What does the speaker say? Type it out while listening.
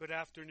Good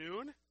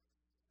afternoon.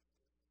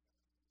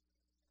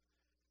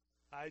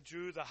 I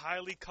drew the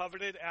highly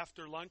coveted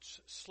after lunch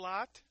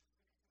slot.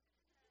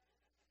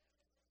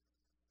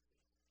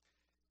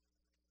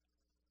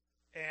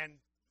 And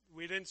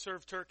we didn't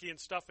serve turkey and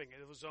stuffing.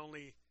 It was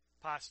only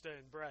pasta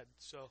and bread.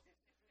 So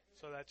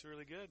that's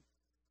really good.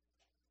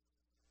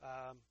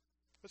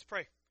 Let's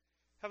pray.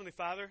 Heavenly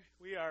Father,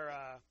 we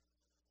are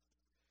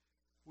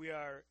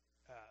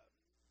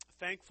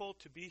thankful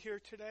to be here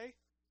today,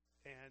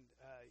 and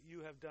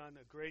you have done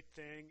a great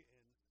thing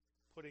in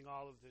putting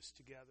all of this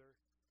together,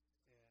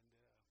 and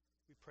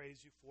we praise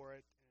you for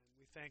it, and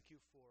we thank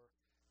you for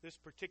this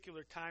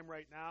particular time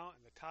right now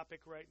and the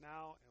topic right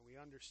now, and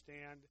we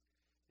understand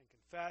and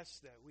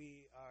confess that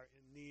we are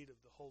in need of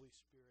the Holy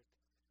Spirit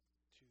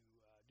to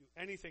do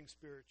anything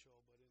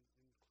spiritual, but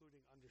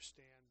including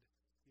understand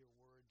your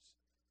words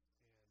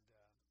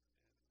and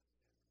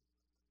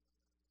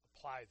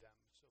apply them.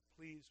 So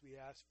please, we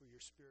ask for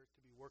your Spirit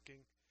to be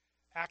working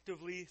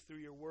actively through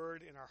your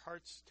word in our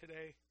hearts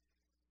today,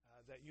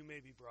 that you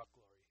may be brought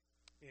glory.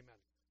 Amen.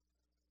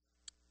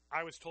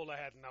 I was told I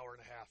had an hour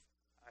and a half.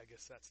 I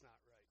guess that's not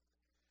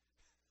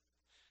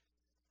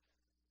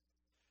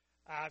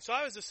right. So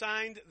I was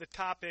assigned the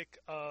topic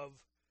of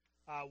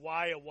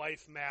why a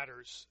wife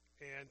matters.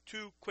 And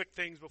two quick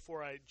things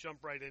before I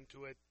jump right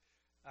into it.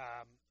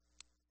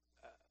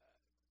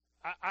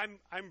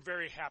 I'm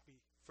very happy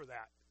for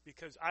that,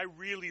 because I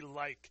really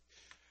like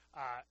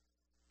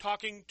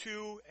talking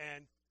to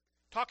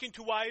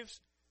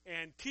wives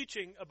and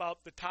teaching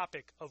about the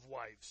topic of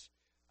wives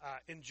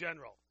in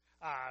general.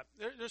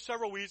 There's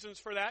several reasons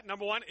for that.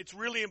 Number one, it's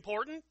really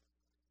important.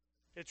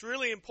 It's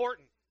really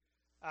important.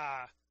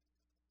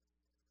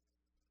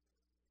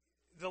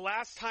 The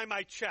last time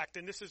I checked,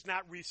 and this is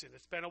not recent,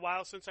 it's been a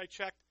while since I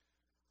checked,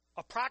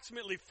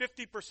 approximately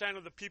 50%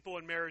 of the people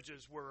in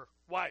marriages were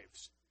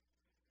wives.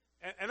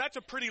 And that's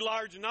a pretty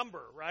large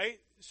number,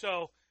 right?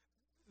 So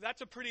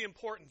that's a pretty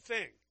important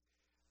thing.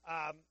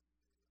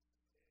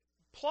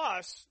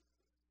 Plus,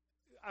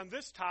 on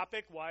this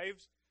topic,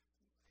 wives,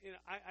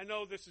 I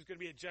know this is going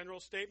to be a general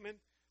statement,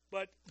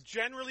 but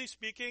generally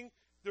speaking,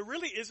 there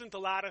really isn't a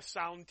lot of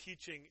sound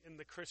teaching in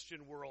the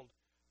Christian world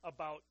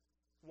about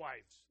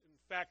wives.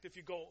 In fact, if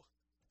you go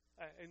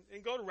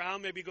and go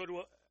around, maybe go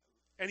to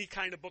any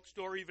kind of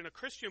bookstore, even a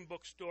Christian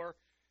bookstore,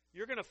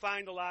 you're going to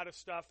find a lot of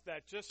stuff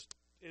that just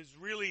is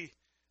really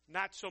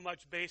not so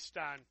much based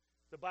on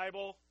the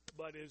Bible,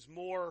 but is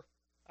more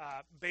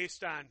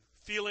based on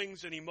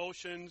feelings and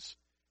emotions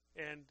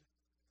and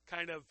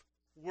kind of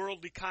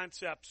worldly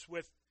concepts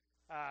with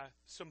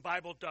some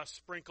Bible dust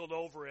sprinkled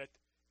over it.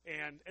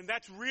 And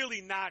that's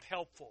really not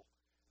helpful,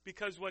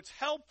 because what's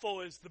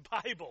helpful is the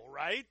Bible,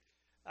 right?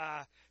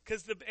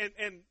 Because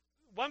and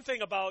one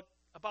thing about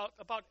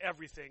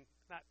everything,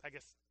 I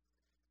guess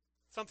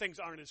some things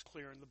aren't as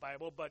clear in the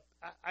Bible, but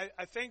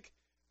I think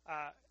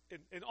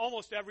in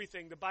almost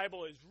everything, the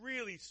Bible is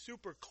really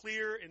super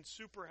clear and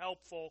super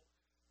helpful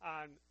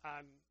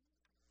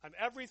on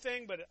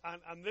everything, but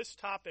on this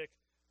topic,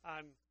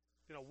 on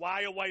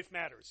why a wife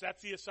matters.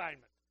 That's the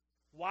assignment.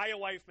 Why a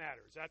wife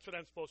matters. That's what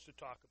I'm supposed to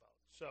talk about.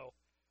 So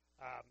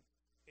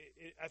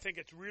I think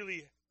it's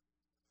really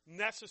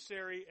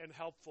necessary and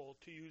helpful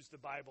to use the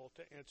Bible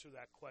to answer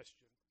that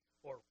question,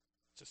 or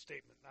it's a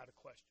statement, not a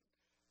question.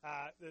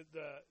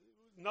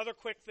 Another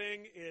quick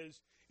thing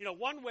is,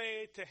 one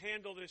way to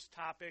handle this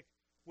topic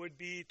would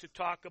be to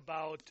talk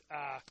about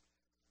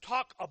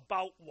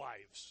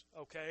wives,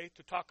 okay?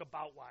 To talk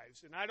about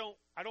wives. And I don't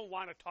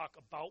want to talk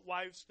about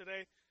wives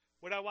today.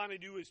 What I want to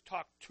do is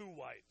talk to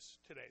wives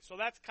today. So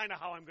that's kind of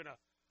how I'm going to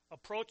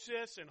approach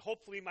this, and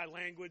hopefully my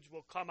language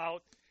will come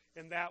out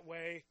in that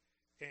way.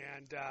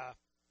 And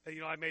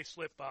I may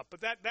slip up, but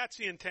that's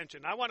the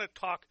intention. I want to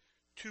talk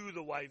to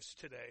the wives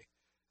today.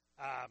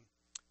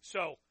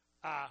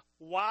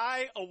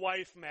 Why a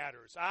wife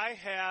matters. I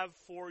have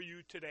for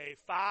you today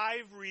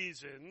 5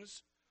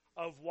 reasons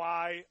of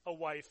why a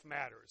wife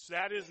matters.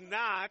 That is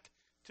not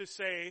to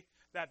say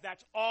that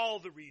that's all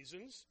the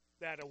reasons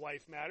that a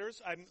wife matters.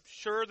 I'm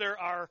sure there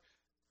are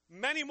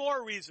many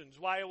more reasons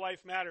why a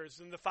wife matters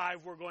than the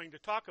 5 we're going to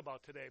talk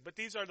about today, but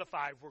these are the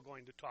 5 we're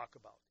going to talk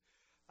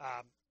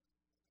about.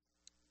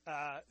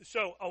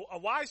 A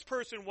wise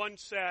person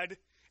once said,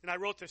 and I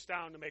wrote this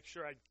down to make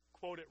sure I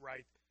quote it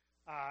right,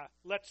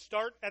 let's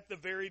start at the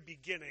very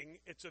beginning.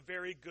 It's a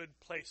very good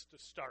place to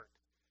start.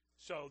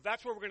 So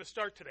that's where we're going to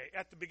start today,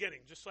 at the beginning,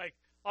 just like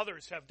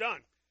others have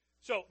done.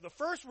 So the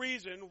first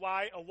reason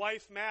why a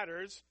wife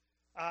matters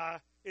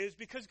is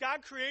because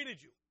God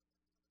created you.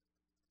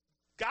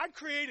 God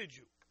created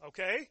you,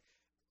 okay?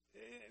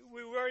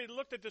 We already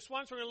looked at this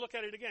once. We're going to look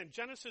at it again.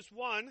 Genesis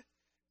 1,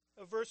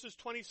 verses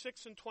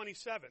 26 and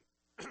 27.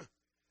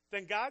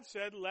 Then God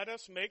said, "Let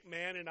us make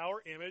man in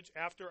our image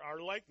after our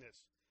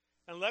likeness,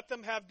 and let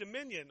them have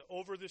dominion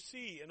over the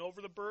sea, and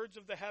over the birds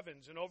of the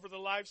heavens, and over the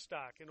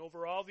livestock, and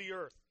over all the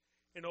earth,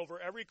 and over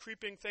every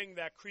creeping thing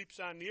that creeps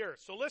on the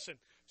earth." So listen,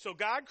 so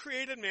God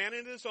created man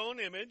in his own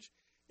image.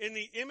 In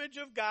the image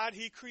of God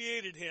he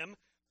created him.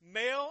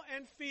 Male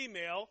and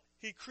female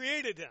he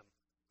created him.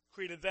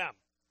 created them.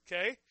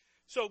 Okay?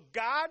 So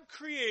God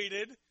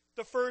created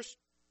the first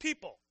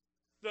people,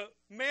 the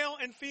male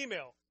and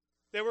female.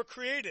 They were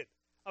created.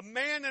 A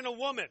man and a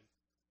woman.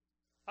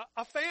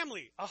 A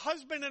family. A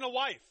husband and a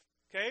wife.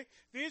 Okay?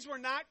 These were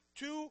not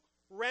two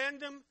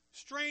random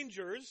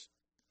strangers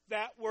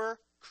that were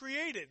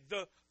created.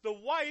 The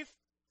wife,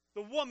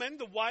 the woman,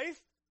 the wife,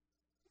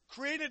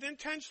 created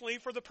intentionally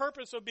for the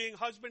purpose of being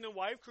husband and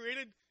wife,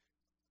 created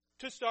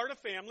to start a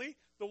family.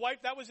 The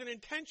wife, that was an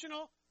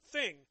intentional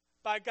thing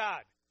by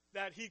God,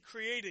 that he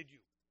created you.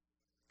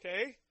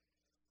 Okay?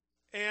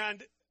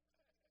 And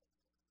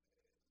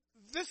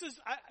this is,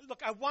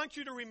 look, I want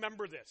you to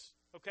remember this.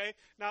 Okay?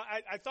 Now,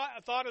 I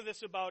thought of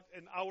this about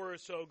an hour or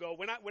so ago.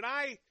 When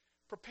I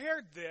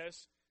prepared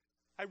this,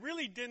 I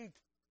really didn't,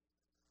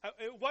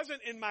 it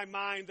wasn't in my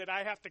mind that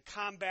I have to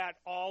combat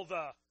all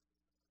the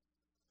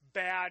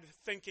bad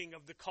thinking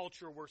of the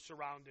culture we're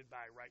surrounded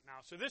by right now.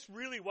 So this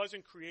really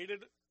wasn't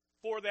created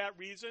for that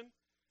reason,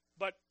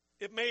 but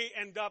it may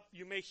end up,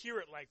 you may hear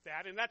it like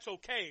that, and that's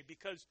okay,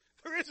 because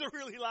there is a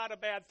really lot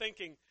of bad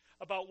thinking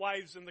about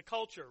wives in the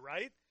culture,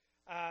 right?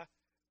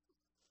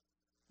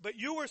 But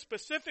you were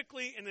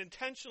specifically and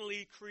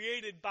intentionally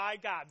created by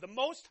God. The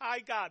Most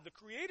High God, the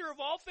creator of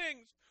all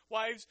things,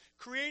 wives,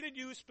 created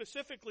you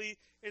specifically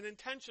and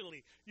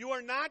intentionally. You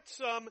are not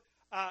some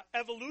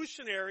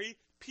evolutionary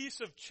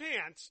piece of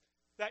chance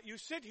that you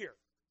sit here.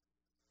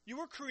 You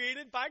were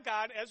created by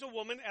God as a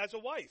woman, as a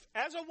wife.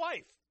 As a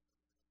wife.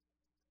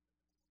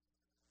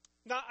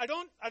 Now, I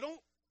don't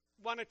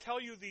want to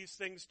tell you these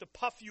things to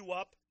puff you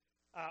up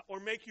or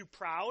make you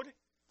proud.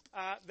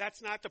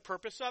 That's not the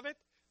purpose of it.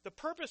 The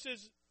purpose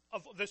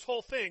of this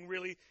whole thing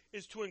really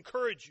is to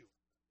encourage you.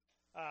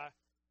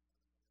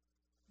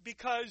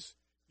 Because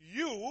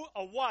you,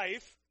 a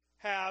wife,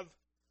 have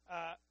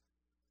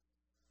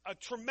a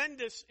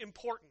tremendous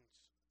importance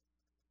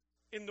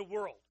in the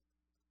world.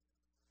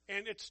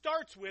 And it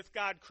starts with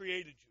God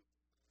created you.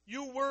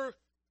 You were,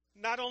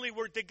 not only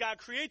did God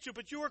create you,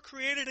 but you were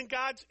created in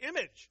God's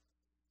image.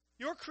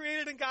 You're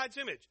created in God's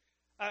image.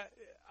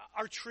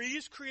 Are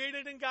trees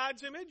created in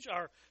God's image?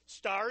 Are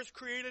stars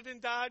created in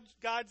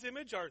God's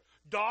image? Are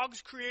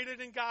dogs created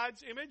in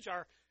God's image?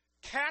 Are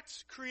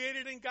cats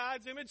created in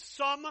God's image?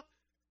 Some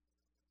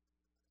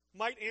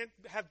might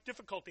have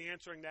difficulty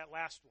answering that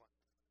last one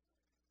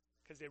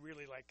because they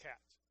really like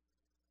cats.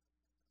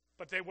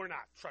 But they were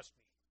not, trust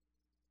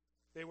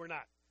me. They were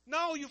not.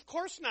 No, of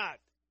course not.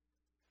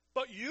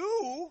 But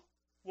you,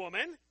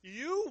 woman,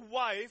 you,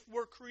 wife,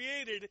 were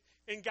created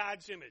in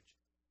God's image.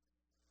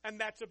 And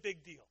that's a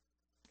big deal.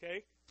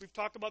 Okay? We've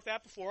talked about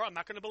that before. I'm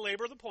not going to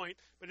belabor the point,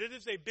 but it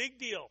is a big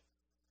deal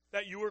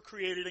that you were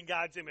created in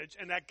God's image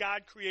and that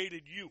God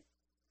created you.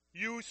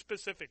 You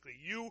specifically.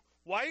 You,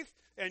 wife,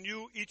 and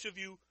you, each of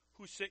you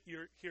who sit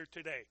here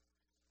today.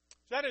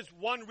 So that is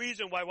one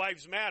reason why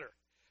wives matter.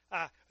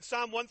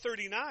 Psalm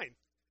 139.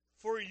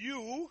 For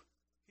you,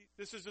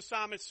 this is the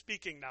psalmist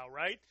speaking now,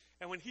 right?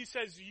 And when he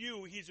says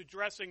you, he's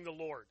addressing the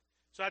Lord.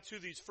 So that's who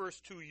these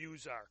first two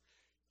yous are.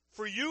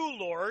 For you,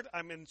 Lord,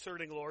 I'm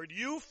inserting Lord,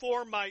 you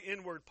form my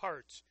inward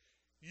parts.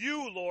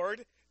 You,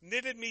 Lord,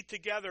 knitted me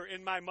together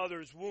in my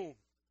mother's womb.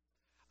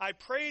 I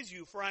praise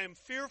you, for I am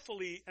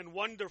fearfully and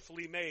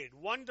wonderfully made.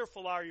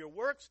 Wonderful are your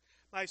works.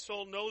 My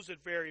soul knows it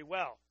very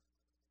well.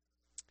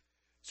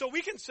 So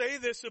we can say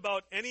this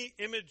about any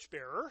image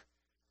bearer,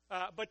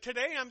 but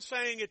today I'm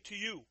saying it to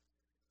you.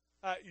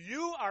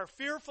 You are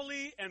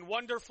fearfully and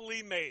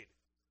wonderfully made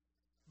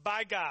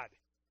by God.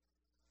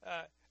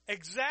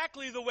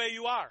 Exactly the way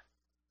you are.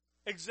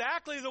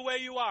 Exactly the way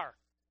you are.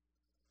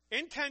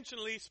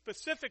 Intentionally,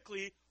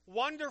 specifically,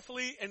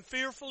 wonderfully and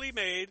fearfully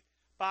made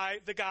by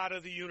the God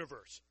of the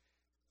universe.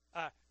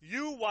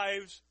 You,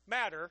 wives,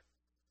 matter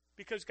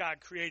because God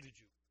created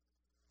you.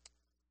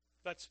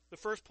 That's the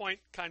first point,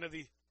 kind of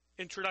the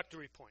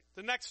introductory point.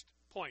 The next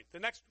point, the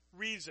next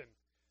reason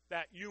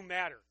that you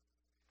matter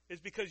is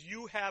because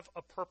you have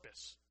a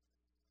purpose.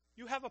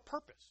 You have a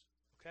purpose,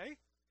 okay?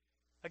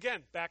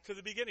 Again, back to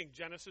the beginning,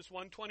 Genesis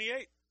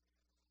 1:28.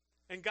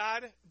 And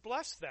God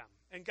blessed them,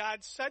 and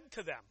God said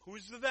to them,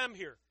 who's the them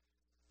here?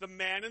 The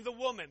man and the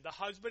woman, the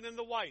husband and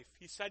the wife.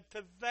 He said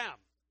to them,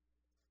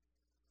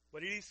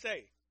 what did he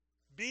say?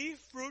 Be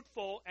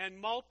fruitful and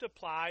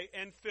multiply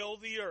and fill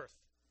the earth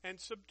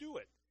and subdue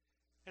it,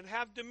 and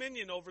have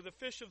dominion over the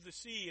fish of the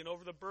sea and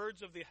over the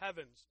birds of the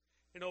heavens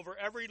and over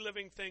every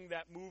living thing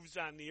that moves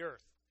on the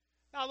earth.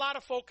 Now, a lot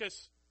of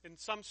focus in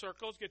some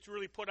circles gets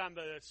really put on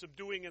the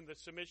subduing and the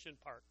submission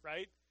part,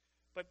 right?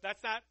 But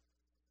that's not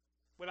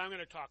what I'm going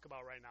to talk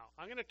about right now.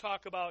 I'm going to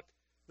talk about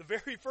the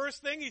very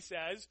first thing he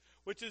says,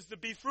 which is to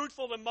be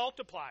fruitful and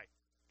multiply.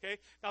 Okay?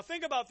 Now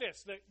think about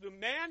this. The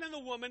man and the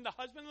woman, the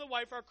husband and the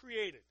wife are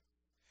created.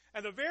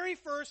 And the very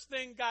first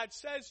thing God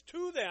says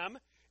to them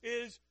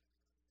is,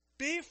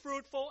 be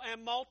fruitful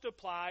and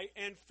multiply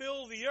and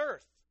fill the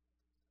earth.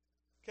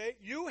 Okay?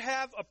 You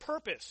have a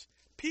purpose.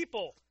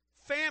 People,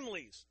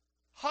 families,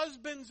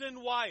 husbands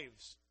and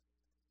wives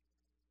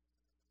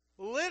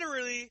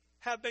literally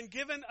have been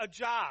given a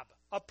job,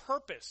 a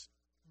purpose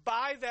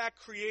by that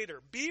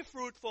Creator. Be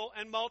fruitful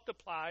and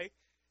multiply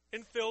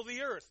and fill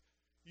the earth.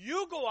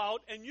 You go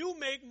out and you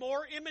make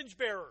more image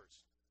bearers.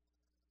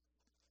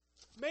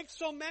 Make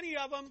so many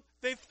of them,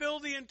 they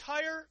fill the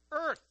entire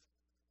earth.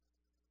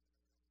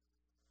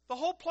 The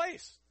whole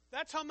place.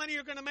 That's how many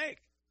you're going to make.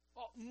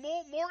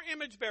 More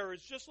image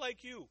bearers just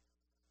like you.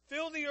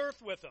 Fill the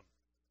earth with them.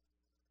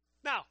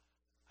 Now,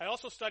 I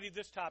also studied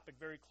this topic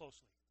very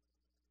closely.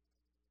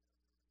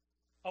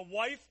 A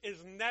wife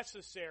is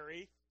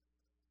necessary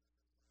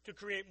to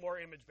create more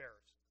image bearers.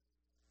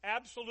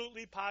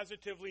 Absolutely,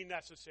 positively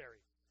necessary.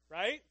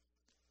 Right?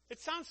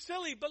 It sounds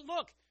silly, but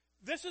look,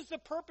 this is the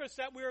purpose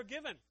that we are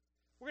given.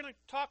 We're going to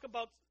talk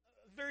about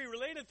a very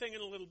related thing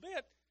in a little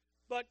bit,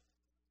 but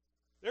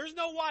there's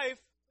no wife,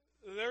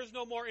 there's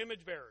no more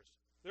image bearers.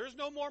 There's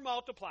no more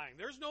multiplying.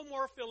 There's no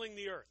more filling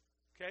the earth.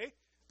 Okay?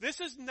 This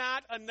is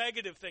not a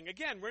negative thing.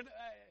 Again,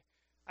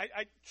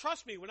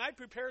 trust me, when I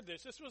prepared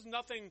this was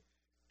nothing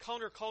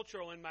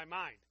countercultural in my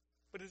mind.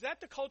 But is that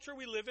the culture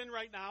we live in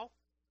right now?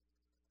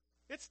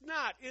 It's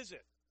not, is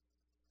it?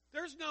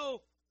 There's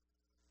no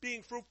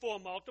being fruitful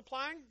and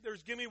multiplying.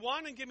 There's give me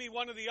one and give me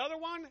one of the other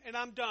one, and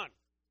I'm done.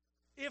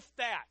 If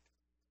that.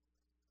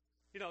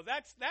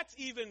 That's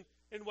even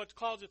in what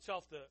calls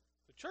itself the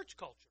church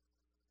culture.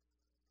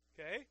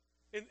 Okay?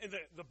 In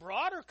the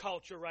broader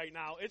culture right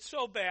now, it's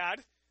so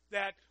bad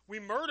that we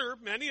murder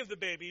many of the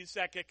babies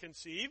that get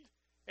conceived,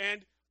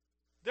 and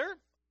they're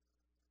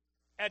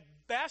at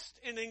best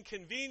an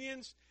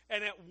inconvenience,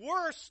 and at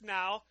worst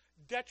now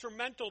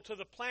detrimental to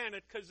the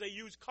planet because they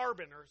use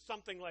carbon or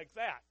something like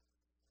that.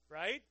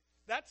 Right?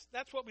 That's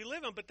what we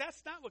live in, but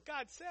that's not what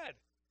God said.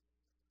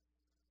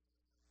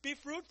 Be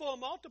fruitful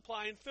and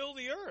multiply and fill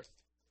the earth.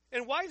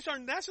 And wives are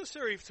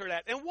necessary for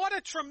that. And what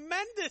a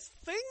tremendous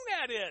thing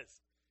that is.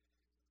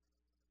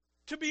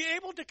 To be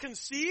able to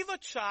conceive a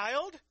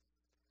child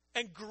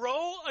and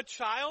grow a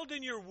child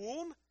in your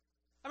womb.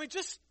 I mean,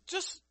 just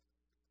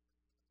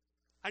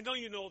I know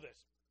you know this,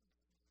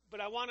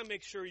 but I want to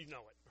make sure you know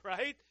it,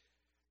 right?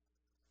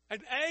 An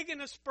egg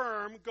and a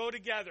sperm go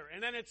together,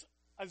 and then it's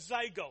a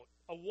zygote,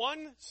 a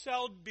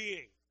one-celled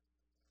being,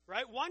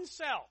 right? One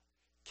cell.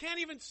 Can't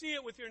even see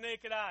it with your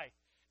naked eye.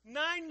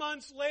 9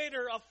 months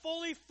later, a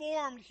fully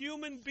formed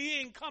human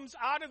being comes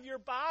out of your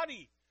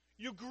body.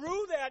 You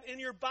grew that in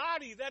your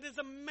body. That is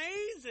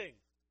amazing.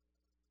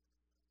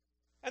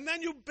 And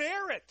then you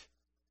bear it.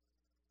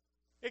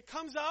 It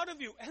comes out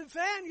of you. And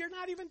then you're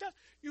not even done.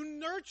 You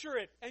nurture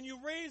it and you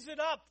raise it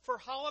up for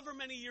however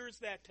many years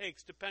that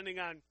takes, depending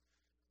on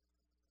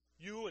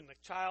you and the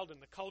child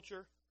and the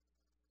culture.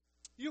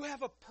 You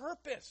have a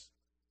purpose.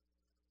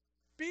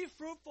 Be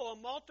fruitful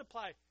and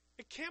multiply.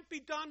 It can't be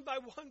done by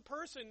one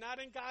person,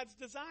 not in God's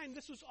design.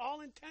 This was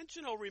all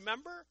intentional,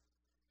 remember?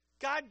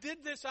 God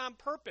did this on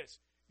purpose.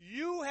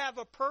 You have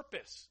a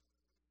purpose.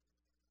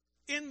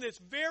 In this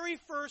very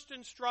first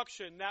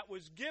instruction that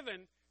was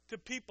given to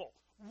people,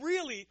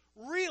 really,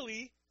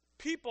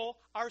 people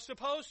are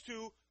supposed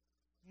to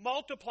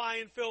multiply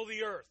and fill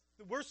the earth.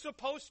 We're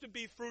supposed to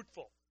be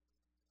fruitful.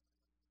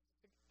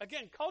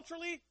 Again,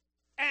 culturally,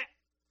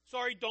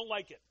 sorry, don't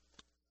like it.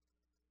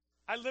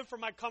 I live for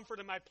my comfort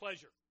and my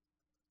pleasure.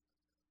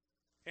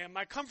 And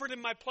my comfort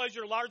and my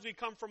pleasure largely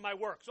come from my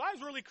work. So I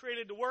was really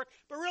created to work,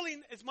 but really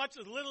as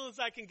little as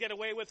I can get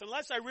away with,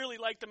 unless I really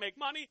like to make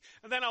money,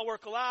 and then I'll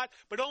work a lot,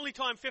 but only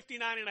till I'm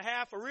 59 and a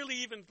half, or really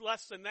even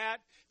less than that.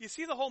 You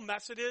see the whole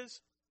mess it is?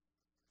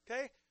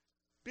 Okay?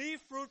 Be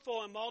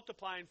fruitful and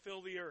multiply and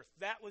fill the earth.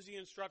 That was the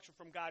instruction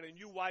from God, and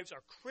you wives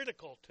are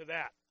critical to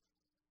that.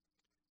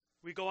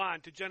 We go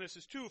on to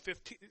Genesis 2,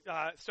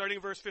 starting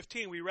in verse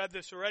 15. We read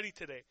this already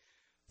today.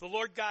 The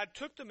Lord God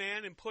took the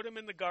man and put him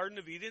in the Garden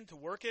of Eden to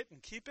work it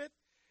and keep it.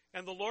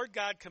 And the Lord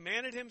God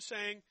commanded him,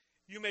 saying,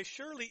 You may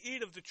surely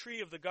eat of the tree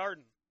of the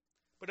garden,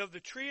 but of the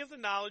tree of the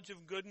knowledge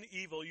of good and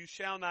evil you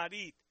shall not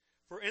eat.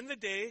 For in the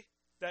day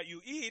that you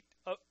eat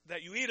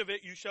of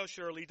it, you shall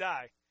surely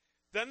die.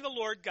 Then the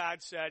Lord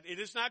God said, It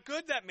is not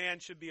good that man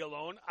should be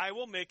alone. I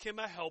will make him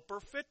a helper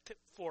fit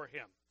for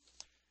him.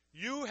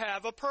 You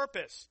have a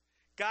purpose.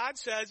 God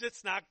says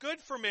it's not good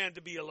for man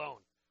to be alone.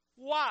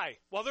 Why?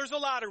 Well, there's a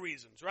lot of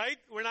reasons, right?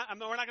 We're not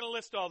going to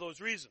list all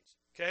those reasons,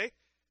 okay?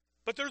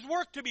 But there's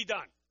work to be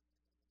done.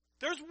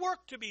 There's work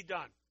to be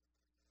done.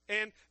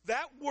 And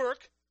that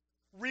work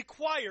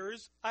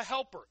requires a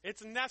helper.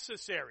 It's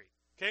necessary,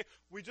 okay?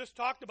 We just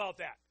talked about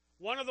that.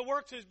 One of the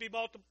works is be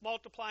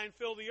multiply and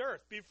fill the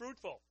earth. Be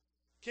fruitful.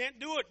 Can't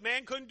do it.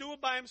 Man couldn't do it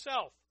by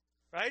himself,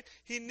 right?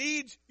 He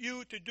needs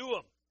you to do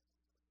them.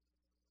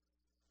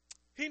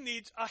 He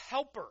needs a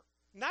helper.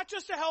 Not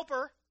just a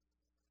helper.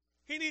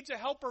 He needs a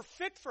helper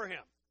fit for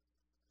him.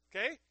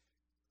 Okay?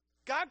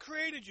 God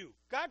created you.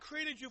 God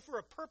created you for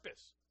a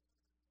purpose.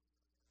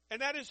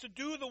 And that is to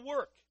do the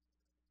work.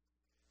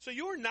 So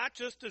you are not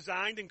just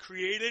designed and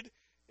created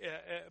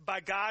by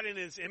God in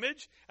his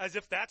image, as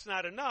if that's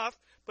not enough,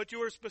 but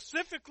you are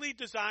specifically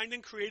designed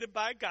and created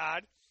by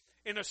God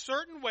in a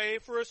certain way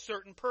for a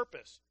certain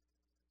purpose.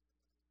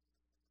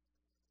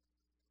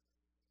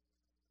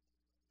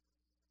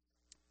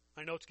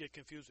 My notes get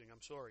confusing.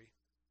 I'm sorry.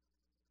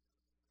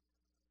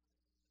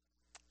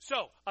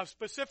 So, a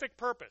specific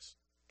purpose,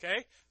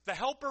 okay? The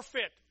helper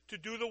fit to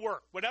do the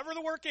work. Whatever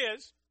the work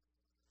is,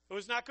 it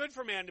was not good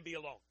for man to be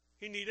alone.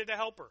 He needed a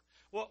helper.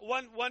 Well,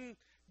 one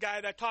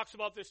guy that talks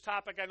about this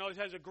topic, I know,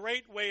 has a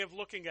great way of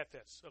looking at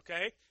this,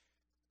 okay?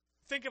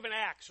 Think of an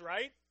axe,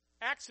 right?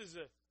 Axe is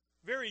a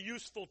very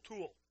useful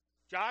tool.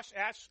 Josh,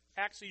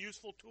 axe a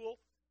useful tool?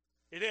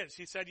 It is.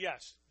 He said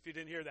yes, if you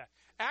didn't hear that.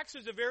 Axe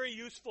is a very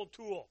useful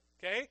tool,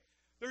 okay?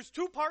 There's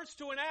two parts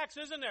to an axe,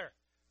 isn't there?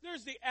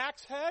 There's the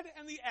axe head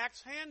and the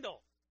axe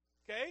handle,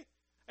 okay?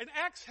 An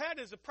axe head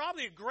is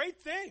probably a great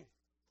thing.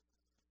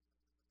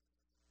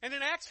 And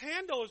an axe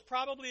handle is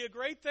probably a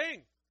great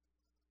thing.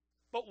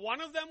 But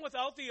one of them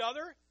without the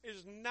other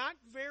is not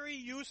very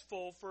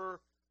useful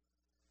for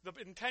the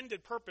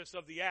intended purpose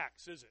of the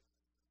axe, is it?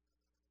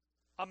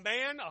 A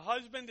man, a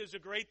husband, is a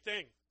great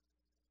thing.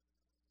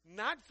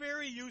 Not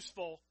very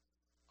useful,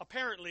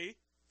 apparently,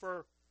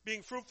 for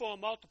being fruitful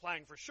and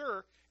multiplying for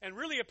sure, and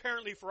really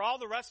apparently for all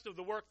the rest of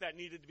the work that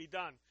needed to be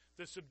done.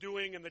 The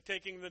subduing and the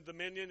taking the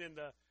dominion and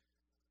the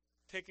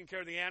taking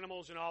care of the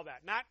animals and all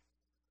that. Not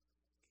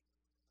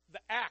the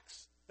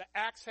axe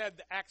head,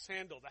 the axe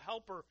handle, the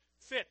helper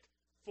fit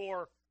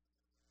for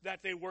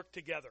that they work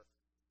together.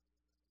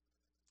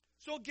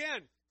 So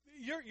again,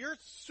 you're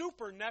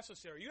super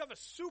necessary. You have a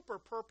super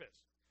purpose.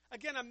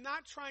 Again, I'm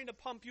not trying to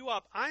pump you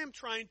up. I am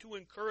trying to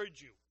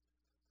encourage you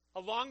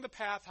along the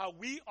path how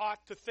we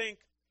ought to think.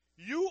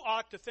 You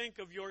ought to think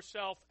of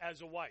yourself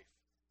as a wife.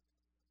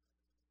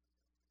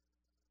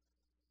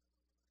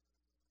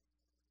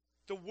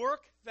 The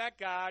work that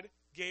God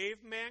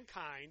gave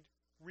mankind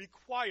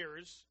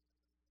requires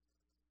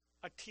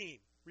a team,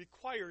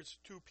 requires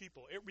two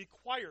people. It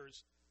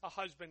requires a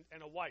husband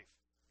and a wife.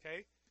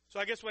 Okay? So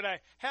I guess what I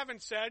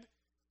haven't said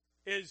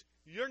is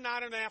you're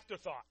not an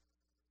afterthought.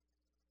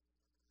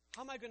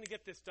 How am I going to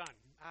get this done?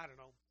 I don't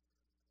know.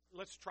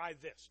 Let's try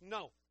this.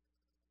 No.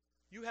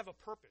 You have a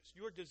purpose.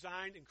 You are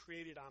designed and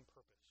created on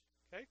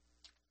purpose. Okay?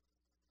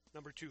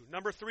 Number 2.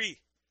 Number 3,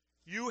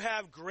 you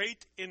have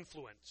great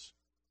influence.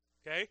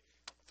 Okay?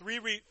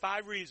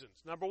 5 reasons.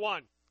 Number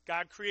 1,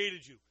 God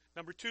created you.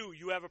 Number 2,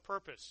 you have a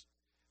purpose.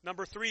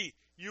 Number 3,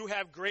 you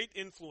have great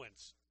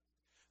influence.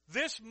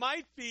 This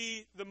might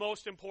be the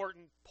most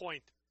important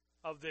point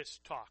of this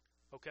talk.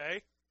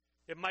 Okay?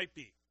 It might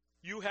be.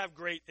 You have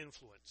great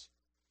influence.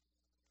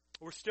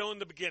 We're still in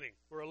the beginning.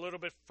 We're a little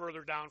bit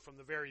further down from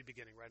the very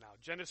beginning right now.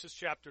 Genesis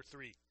chapter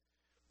 3.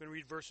 We're going to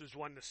read verses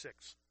 1 to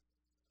 6.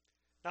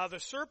 Now the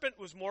serpent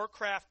was more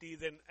crafty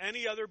than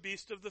any other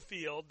beast of the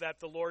field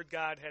that the Lord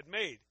God had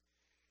made.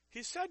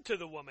 He said to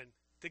the woman,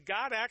 "Did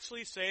God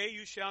actually say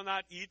you shall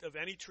not eat of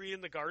any tree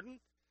in the garden?"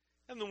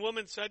 And the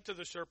woman said to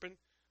the serpent,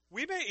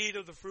 "We may eat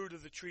of the fruit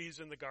of the trees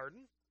in the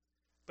garden."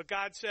 But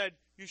God said,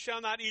 "You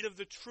shall not eat of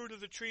the fruit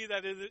of the tree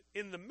that is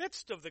in the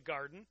midst of the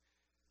garden,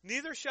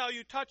 neither shall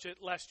you touch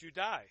it, lest you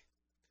die."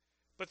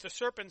 But the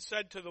serpent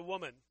said to the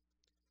woman,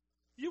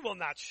 "You will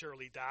not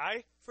surely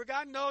die, for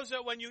God knows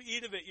that when you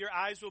eat of it, your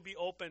eyes will be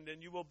opened,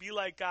 and you will be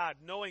like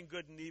God, knowing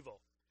good and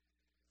evil."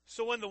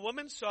 So when the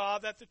woman saw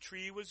that the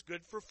tree was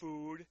good for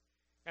food,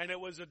 and it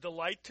was a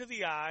delight to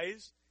the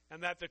eyes,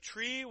 and that the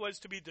tree was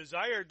to be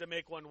desired to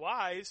make one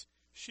wise,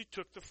 she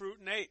took the fruit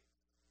and ate.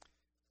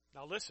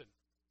 Now listen.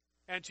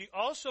 And she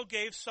also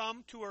gave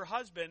some to her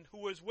husband who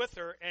was with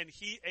her, and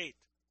he ate.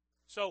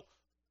 So,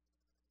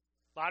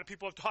 a lot of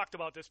people have talked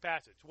about this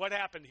passage. What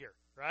happened here,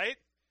 right?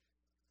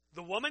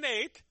 The woman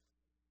ate,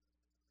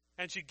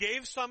 and she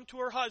gave some to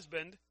her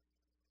husband,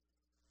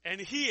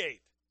 and he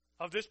ate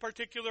of this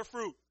particular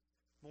fruit.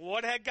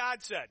 What had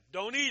God said?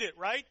 Don't eat it,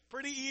 right?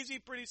 Pretty easy,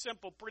 pretty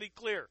simple, pretty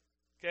clear.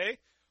 Okay?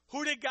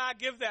 Who did God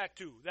give that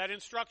to, that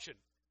instruction?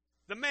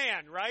 The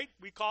man, right?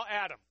 We call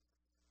Adam.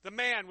 The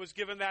man was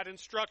given that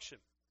instruction.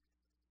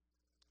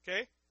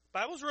 Okay?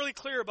 Bible's really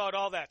clear about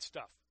all that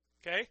stuff.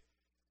 Okay?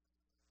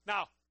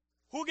 Now,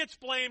 who gets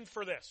blamed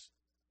for this?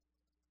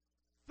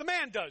 The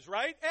man does,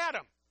 right?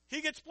 Adam.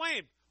 He gets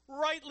blamed.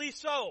 Rightly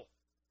so.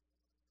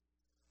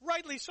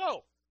 Rightly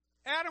so.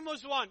 Adam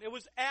was the one. It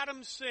was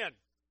Adam's sin.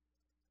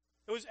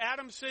 It was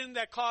Adam's sin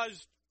that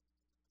caused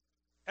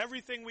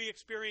everything we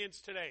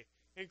experience today,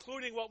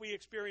 including what we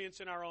experience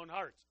in our own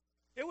hearts.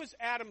 It was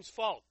Adam's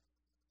fault.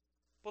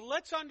 But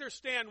let's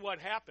understand what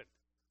happened.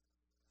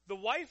 The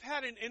wife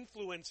had an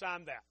influence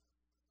on that.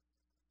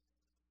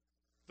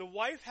 The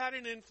wife had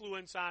an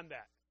influence on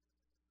that.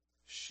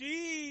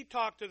 She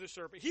talked to the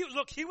serpent.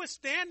 He was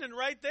standing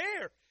right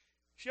there.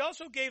 She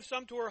also gave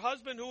some to her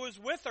husband who was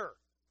with her.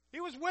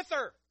 He was with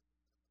her.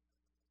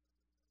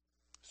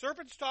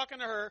 Serpent's talking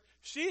to her.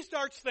 She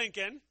starts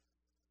thinking,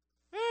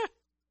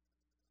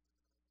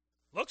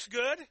 looks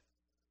good.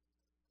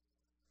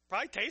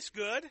 Probably tastes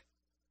good.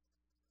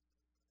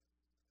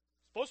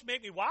 Supposed to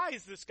make me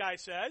wise, this guy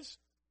says.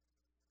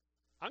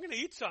 I'm going to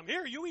eat some.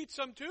 Here, you eat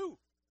some too.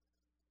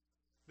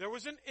 There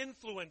was an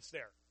influence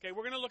there. Okay,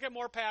 we're going to look at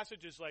more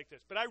passages like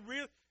this. But I'm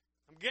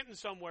getting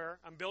somewhere.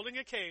 I'm building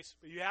a case.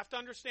 But you have to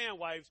understand,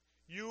 wives,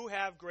 you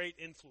have great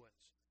influence.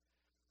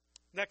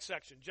 Next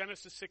section,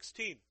 Genesis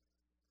 16.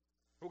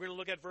 We're going to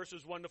look at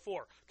verses 1 to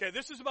 4. Okay,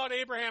 this is about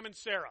Abraham and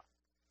Sarah.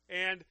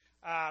 And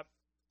I'm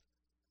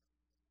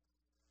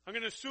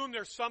going to assume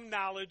there's some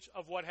knowledge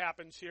of what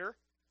happens here.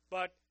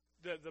 But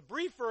the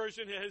brief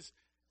version is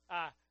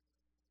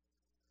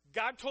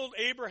God told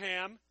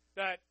Abraham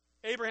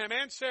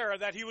and Sarah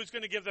that he was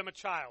going to give them a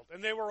child.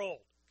 And they were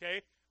old,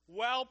 okay?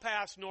 Well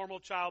past normal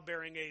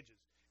childbearing ages.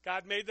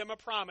 God made them a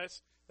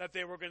promise that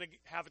they were going to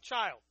have a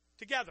child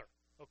together,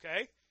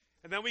 okay?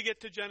 And then we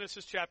get to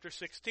Genesis chapter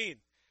 16.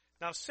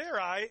 Now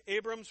Sarai,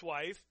 Abram's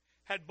wife,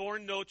 had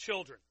borne no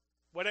children.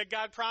 What had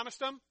God promised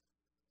them?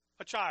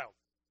 A child.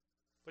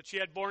 But she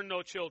had borne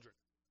no children.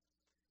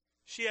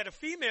 She had a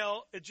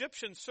female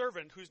Egyptian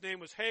servant whose name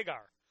was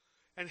Hagar.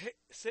 And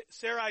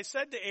Sarai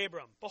said to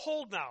Abram,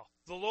 "Behold now,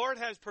 the Lord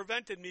has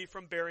prevented me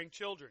from bearing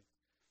children.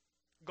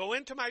 Go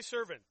into my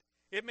servant.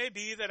 It may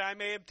be that I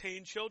may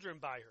obtain children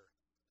by her."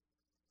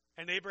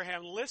 And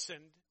Abraham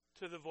listened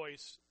to the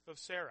voice of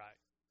Sarai.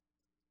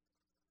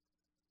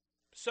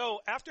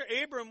 So after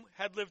Abram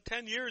had lived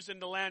 10 years in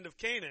the land of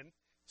Canaan,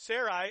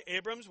 Sarai,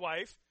 Abram's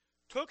wife,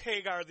 took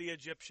Hagar the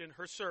Egyptian,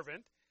 her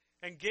servant,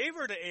 and gave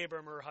her to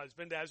Abram, her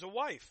husband, as a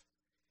wife.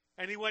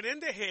 And he went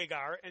into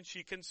Hagar, and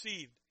she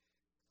conceived.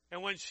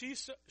 And when she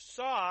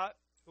saw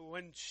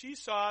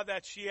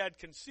that she had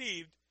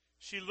conceived,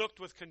 she looked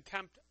with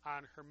contempt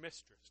on her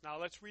mistress. Now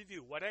let's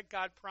review. What had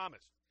God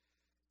promised?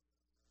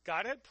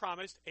 God had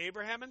promised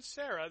Abraham and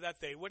Sarah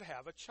that they would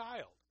have a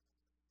child.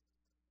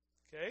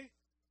 Okay?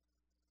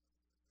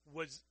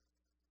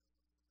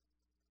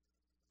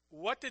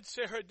 What did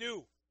Sarah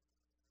do?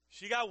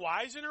 She got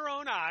wise in her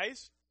own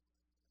eyes,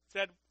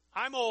 said,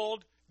 "I'm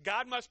old,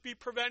 God must be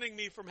preventing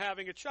me from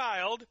having a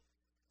child,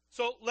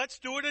 so let's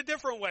do it a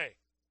different way."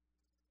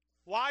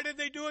 Why did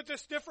they do it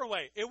this different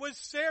way? It was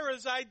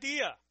Sarah's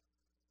idea.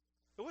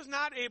 It was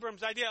not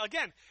Abram's idea.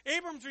 Again,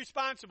 Abram's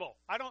responsible.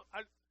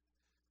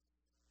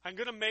 I'm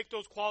going to make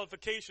those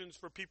qualifications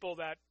for people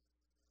that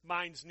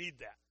minds need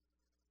that.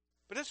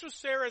 But this was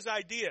Sarah's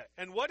idea.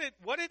 And what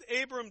did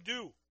Abram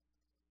do?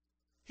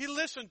 He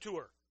listened to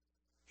her.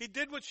 He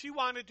did what she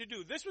wanted to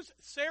do. This was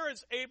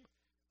Sarah's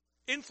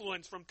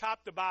influence from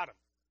top to bottom.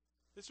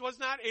 This was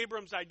not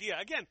Abram's idea.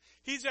 Again,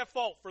 he's at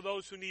fault for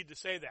those who need to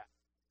say that.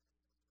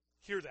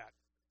 Hear that.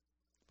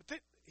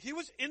 But he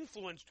was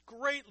influenced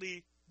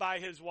greatly by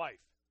his wife.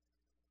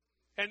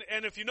 And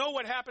if you know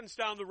what happens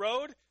down the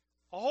road,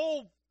 a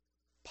whole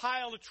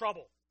pile of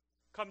trouble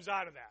comes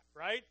out of that,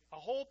 right? A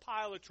whole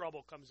pile of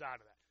trouble comes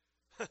out of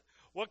that.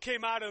 What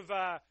came out of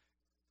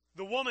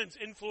the woman's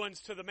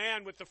influence to the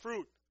man with the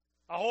fruit?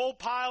 A whole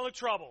pile of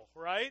trouble,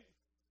 right?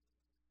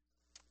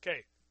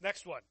 Okay,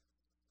 next one.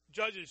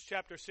 Judges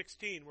chapter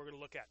 16 we're going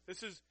to look at.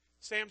 This is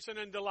Samson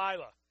and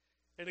Delilah.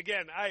 And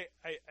again,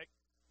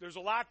 there's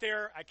a lot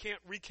there. I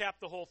can't recap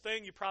the whole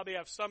thing. You probably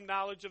have some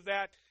knowledge of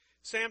that.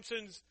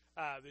 Samson's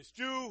this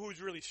Jew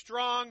who's really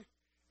strong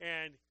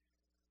and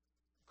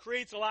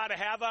creates a lot of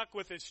havoc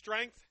with his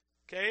strength.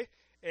 Okay?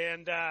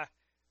 And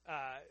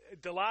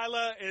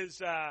Delilah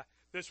is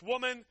this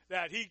woman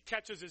that he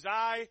catches his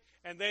eye,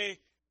 and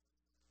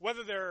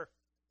whether they're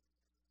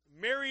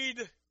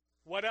married,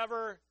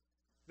 whatever,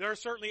 they're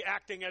certainly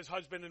acting as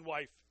husband and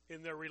wife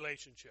in their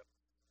relationship.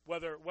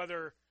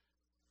 Whether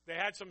they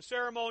had some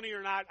ceremony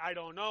or not, I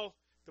don't know.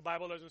 The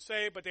Bible doesn't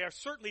say, but they are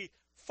certainly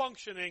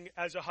functioning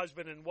as a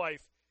husband and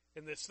wife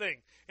in this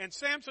thing. And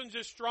Samson's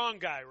a strong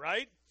guy,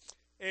 right?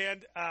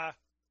 And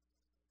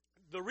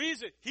the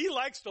reason he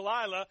likes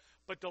Delilah,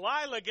 but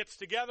Delilah gets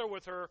together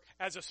with her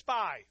as a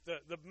spy.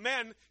 The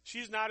men,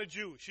 she's not a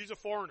Jew, she's a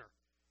foreigner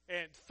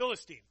and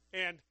Philistine.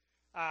 And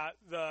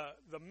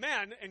the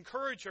men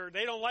encourage her.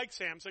 They don't like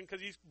Samson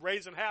because he's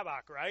raising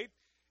havoc, right?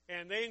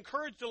 And they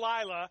encourage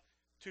Delilah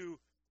to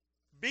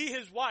be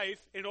his wife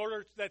in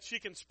order that she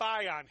can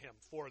spy on him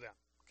for them.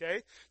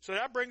 Okay? So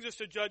that brings us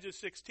to Judges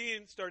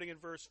 16, starting in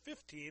verse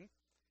 15.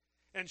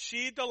 And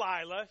she,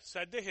 Delilah,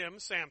 said to him,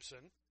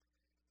 Samson,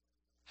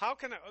 how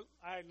can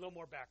I had a little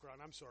more background,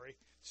 I'm sorry.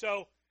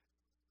 So,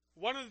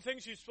 one of the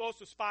things she's supposed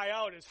to spy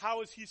out is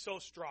how is he so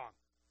strong?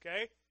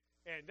 Okay?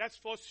 And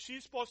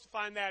she's supposed to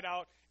find that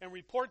out and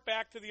report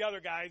back to the other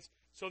guys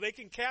so they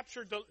can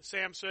capture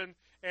Samson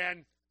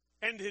and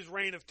end his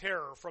reign of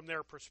terror from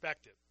their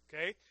perspective.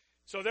 Okay?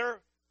 So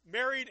they're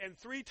married, and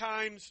 3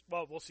 times,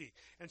 well, we'll see.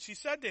 And she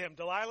said to him,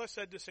 Delilah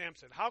said to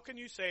Samson, how can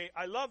you say,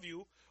 I love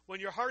you, when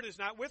your heart is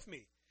not with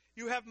me?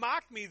 You have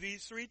mocked me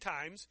these 3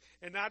 times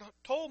and not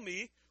told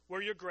me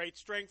where your great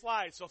strength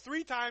lies. So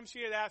 3 times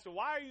she had asked him,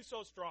 why are you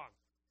so strong?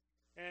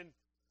 And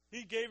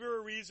he gave her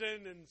a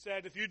reason and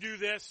said, if you do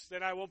this,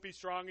 then I won't be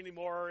strong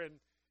anymore. And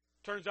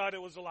turns out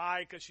it was a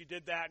lie because she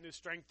did that and his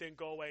strength didn't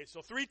go away.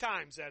 So 3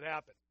 times that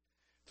happened.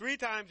 3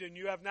 times, and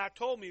you have not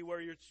told me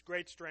where your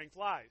great strength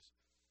lies.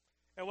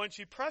 And when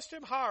she pressed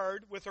him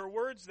hard with her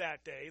words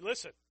that day,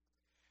 listen,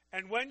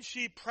 and when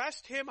she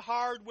pressed him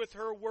hard with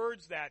her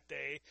words that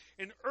day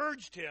and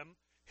urged him,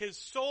 his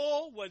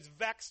soul was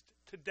vexed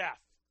to death.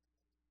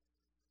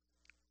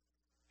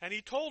 And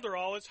he told her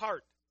all his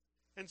heart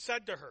and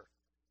said to her,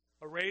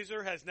 a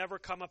razor has never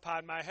come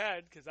upon my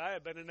head because I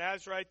have been a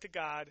Nazirite to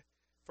God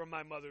from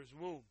my mother's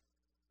womb.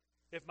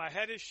 If my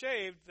head is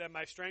shaved, then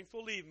my strength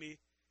will leave me,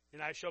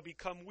 and I shall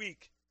become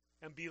weak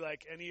and be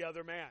like any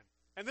other man.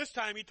 And this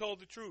time he told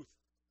the truth.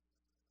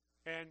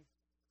 And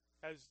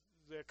as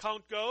the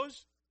account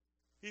goes,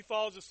 he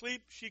falls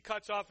asleep, she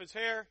cuts off his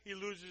hair, he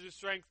loses his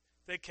strength,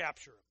 they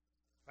capture him.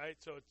 Right?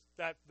 So it's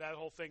that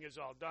whole thing is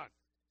all done.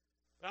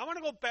 But I want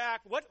to go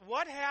back.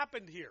 What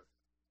happened here?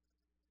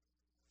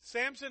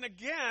 Samson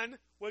again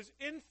was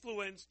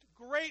influenced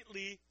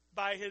greatly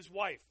by his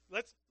wife.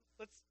 Let's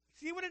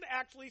see what it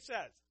actually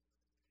says.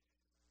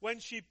 When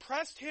she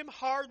pressed him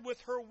hard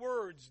with her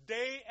words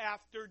day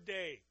after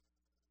day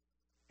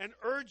and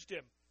urged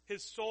him,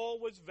 his soul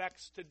was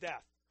vexed to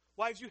death.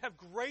 Wives, you have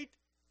great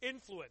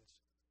influence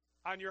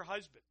on your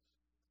husbands.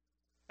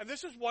 And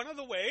this is one of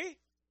the way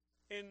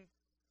in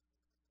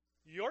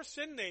your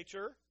sin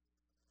nature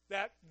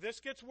that this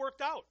gets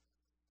worked out.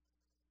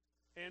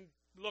 And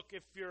look,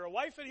 if you're a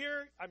wife in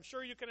here, I'm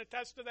sure you can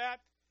attest to that.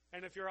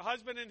 And if you're a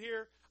husband in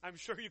here, I'm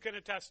sure you can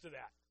attest to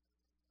that.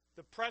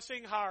 The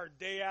pressing hard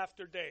day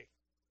after day.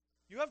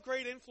 You have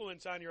great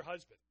influence on your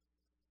husband.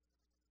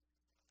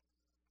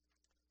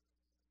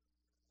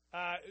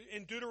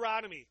 In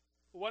Deuteronomy,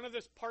 one of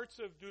the parts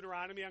of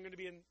Deuteronomy, I'm going to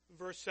be in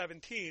verse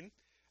 17,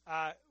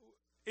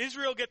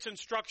 Israel gets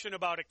instruction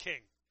about a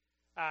king.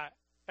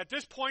 At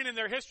this point in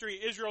their history,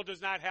 Israel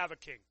does not have a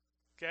king.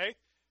 Okay?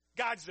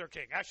 God's their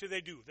king. Actually,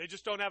 they do. They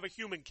just don't have a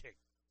human king.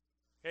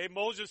 Okay?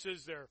 Moses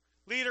is their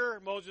leader.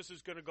 Moses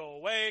is going to go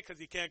away because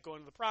he can't go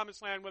into the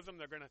promised land with them.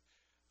 They're going to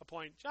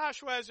appoint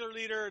Joshua as their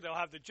leader. They'll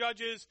have the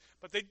judges,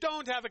 but they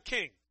don't have a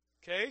king.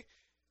 Okay?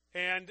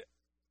 And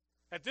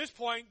at this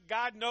point,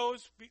 God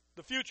knows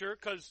the future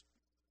because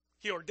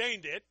he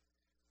ordained it.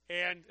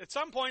 And at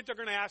some point, they're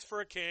going to ask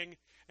for a king.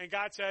 And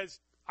God says,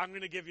 I'm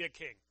going to give you a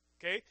king.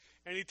 Okay?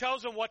 And he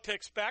tells them what to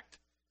expect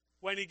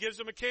when he gives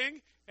them a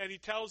king. And he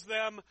tells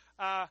them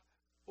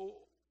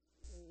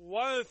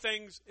one of the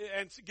things,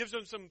 and gives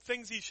them some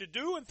things he should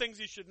do and things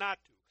he should not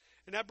do.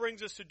 And that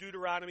brings us to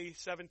Deuteronomy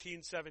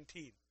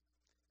 17:17.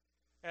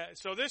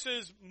 So this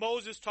is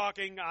Moses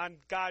talking on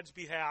God's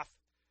behalf.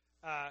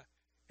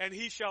 And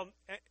he,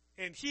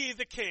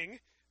 the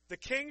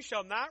king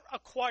shall not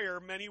acquire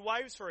many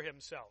wives for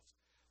himself,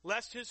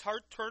 lest his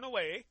heart turn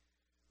away,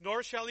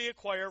 nor shall he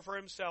acquire for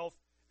himself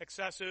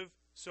excessive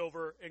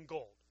silver and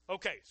gold.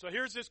 Okay, so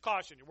here's this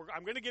caution.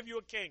 I'm going to give you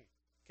a king,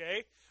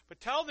 okay? But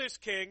tell this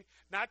king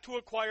not to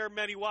acquire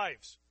many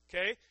wives,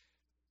 okay?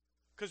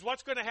 Because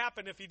what's going to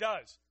happen if he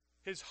does?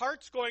 His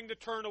heart's going to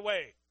turn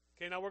away.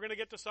 Okay, now we're going to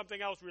get to something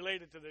else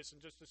related to this in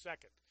just a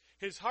second.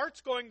 His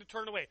heart's going to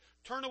turn away.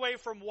 Turn away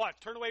from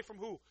what? Turn away from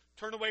who?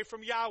 Turn away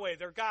from Yahweh,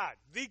 their God,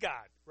 the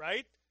God,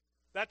 right?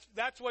 That's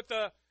what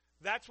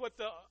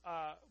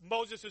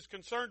Moses is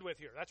concerned with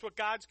here. That's what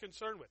God's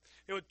concerned with.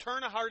 It would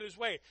turn a heart his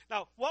way.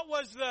 Now, what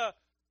was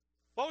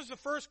the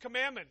first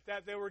commandment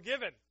that they were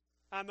given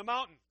on the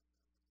mountain?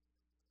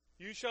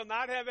 You shall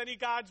not have any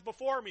gods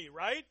before me,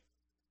 right?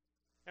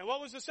 And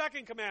what was the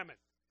second commandment?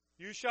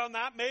 You shall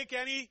not make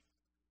any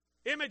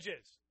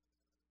images,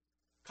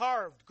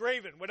 carved,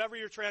 graven, whatever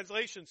your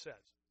translation says.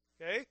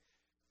 Okay?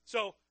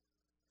 So,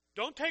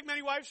 don't take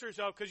many wives for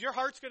yourself because your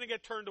heart's going to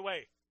get turned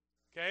away.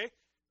 Okay?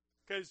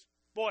 Because,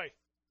 boy,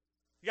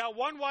 you got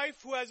one wife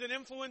who has an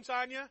influence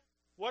on you.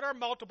 What are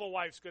multiple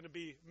wives going to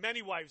be,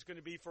 many wives going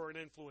to be for an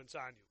influence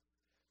on you?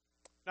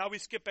 Now we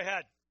skip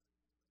ahead.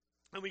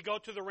 And we go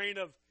to the reign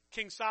of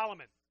King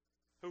Solomon,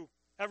 who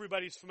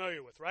everybody's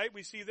familiar with, right?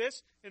 We see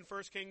this in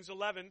 1 Kings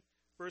 11,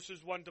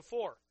 verses 1 to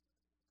 4.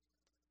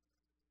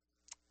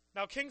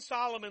 Now King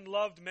Solomon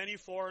loved many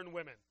foreign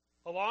women,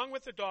 along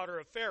with the daughter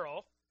of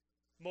Pharaoh,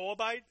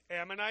 Moabite,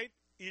 Ammonite,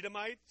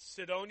 Edomite,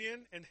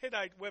 Sidonian, and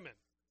Hittite women,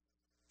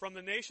 from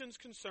the nations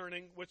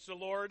concerning which the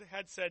Lord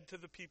had said to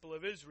the people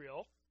of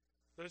Israel.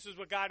 This is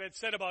what God had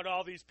said about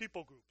all these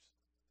people groups.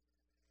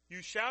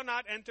 You shall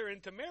not enter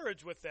into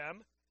marriage with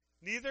them,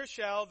 neither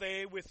shall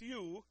they with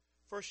you,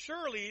 for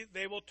surely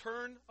they will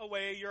turn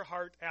away your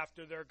heart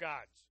after their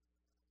gods.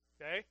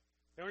 Okay?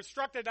 They were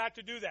instructed not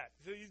to do that.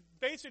 So he's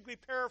basically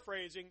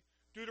paraphrasing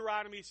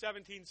Deuteronomy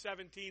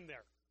 17:17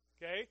 there.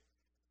 Okay?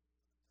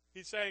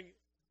 He's saying,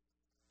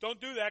 don't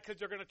do that because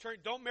they're going to turn,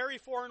 don't marry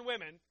foreign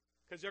women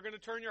because they're going to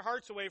turn your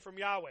hearts away from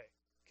Yahweh.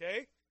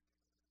 Okay?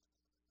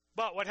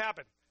 But what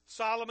happened?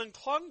 Solomon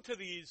clung to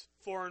these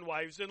foreign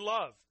wives in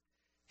love.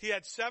 He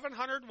had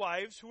 700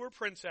 wives who were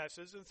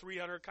princesses and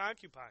 300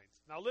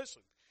 concubines. Now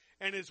listen.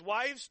 And his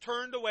wives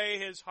turned away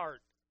his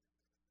heart.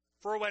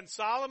 For when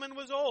Solomon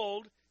was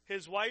old,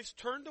 his wives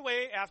turned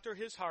away after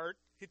his heart.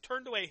 He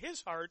turned away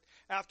his heart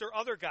after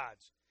other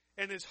gods.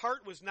 And his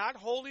heart was not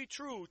wholly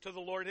true to the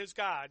Lord his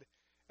God,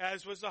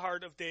 as was the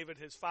heart of David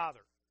his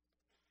father.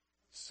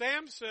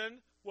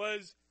 Samson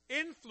was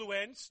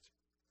influenced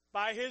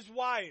by his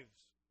wives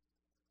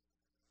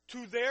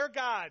to their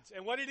gods.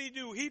 And what did he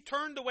do? He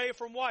turned away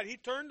from what? He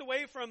turned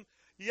away from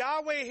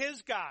Yahweh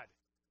his God.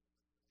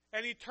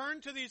 And he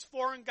turned to these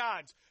foreign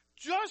gods.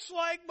 Just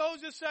like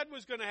Moses said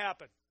was going to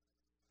happen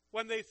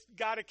when they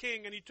got a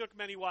king and he took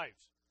many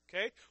wives.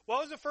 Okay?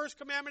 What was the first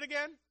commandment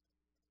again?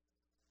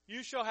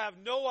 You shall have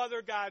no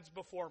other gods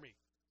before me.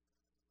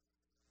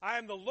 I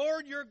am the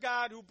Lord your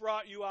God who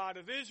brought you out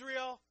of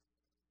Israel.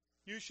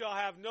 You shall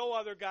have no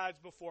other gods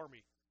before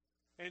me.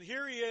 And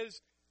here he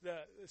is,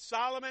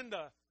 Solomon,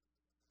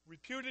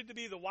 reputed to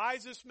be the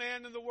wisest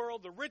man in the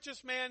world, the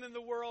richest man in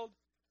the world,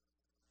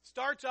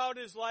 starts out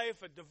his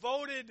life a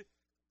devoted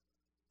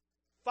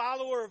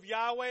follower of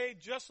Yahweh,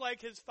 just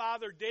like his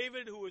father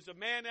David, who was a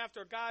man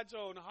after God's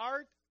own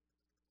heart,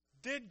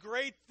 did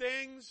great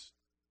things.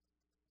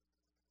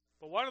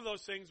 But one of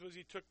those things was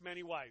he took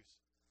many wives,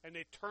 and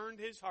they turned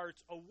his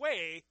hearts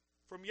away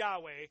from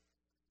Yahweh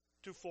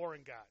to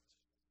foreign gods.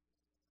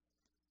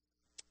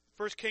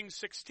 1 Kings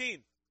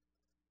 16.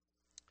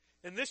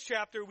 In this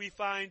chapter, we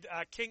find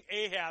King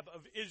Ahab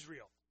of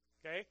Israel.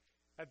 Okay,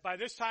 and by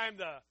this time,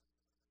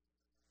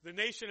 the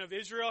nation of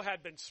Israel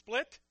had been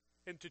split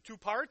into two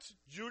parts,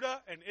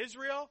 Judah and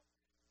Israel.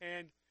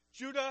 And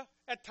Judah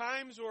at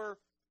times were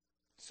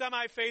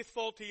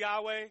semi-faithful to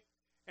Yahweh,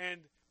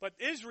 but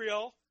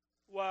Israel,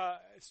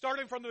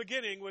 starting from the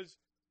beginning,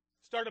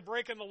 started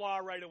breaking the law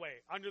right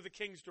away under the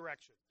king's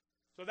direction.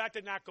 So that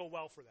did not go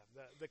well for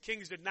them. The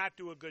kings did not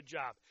do a good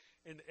job.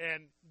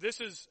 And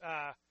this is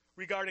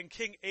regarding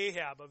King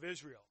Ahab of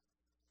Israel.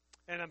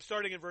 And I'm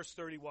starting in verse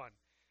 31.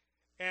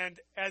 And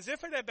as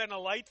if it had been a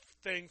light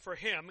thing for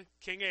him,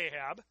 King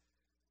Ahab,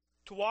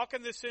 to walk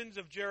in the sins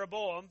of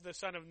Jeroboam, the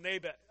son of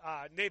Nebat,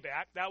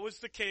 that was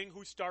the king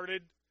who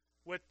started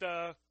with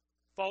the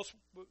false,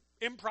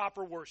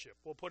 improper worship.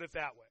 We'll put it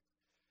that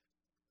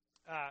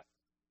way.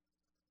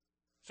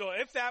 So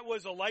if that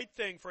was a light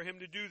thing for him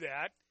to do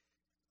that,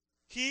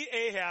 he,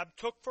 Ahab,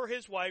 took for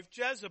his wife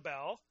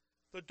Jezebel,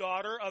 the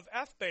daughter of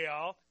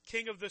Ethbaal,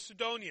 king of the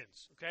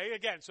Sidonians. Okay,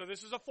 again, so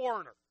this is a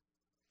foreigner.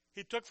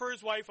 He took for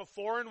his wife a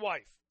foreign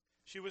wife.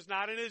 She was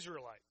not an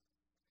Israelite.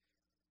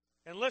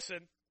 And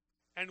listen,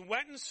 and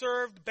went and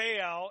served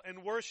Baal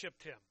and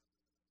worshipped him.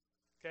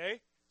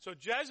 Okay, so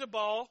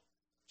Jezebel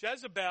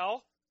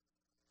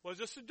was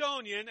a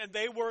Sidonian, and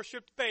they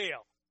worshipped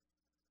Baal.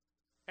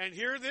 And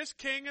here this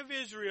king of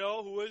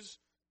Israel, who was,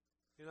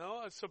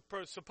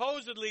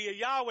 supposedly a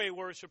Yahweh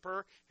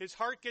worshiper, his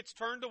heart gets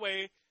turned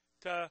away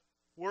to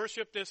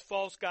worship this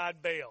false god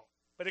Baal.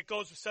 But it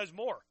says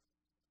more.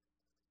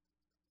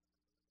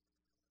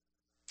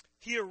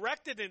 He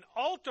erected an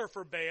altar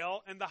for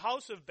Baal in the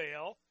house of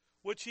Baal,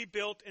 which he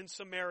built in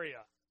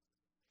Samaria.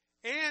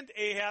 And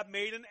Ahab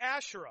made an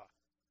Asherah.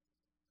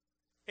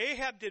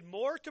 Ahab did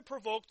more to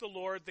provoke the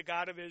Lord, the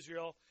God of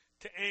Israel,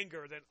 to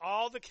anger than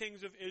all the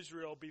kings of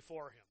Israel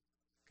before him.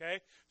 Okay?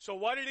 So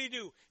what did he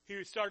do?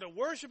 He started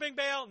worshiping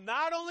Baal.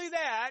 Not only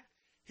that,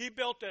 he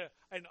built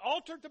an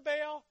altar to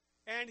Baal,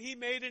 and he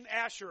made an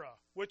Asherah,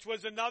 which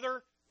was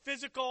another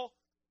physical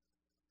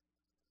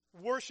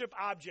worship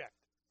object.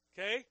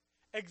 Okay?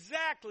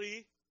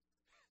 Exactly.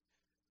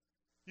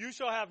 You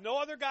shall have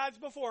no other gods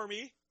before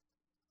me.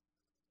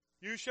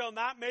 You shall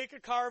not make a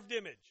carved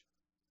image.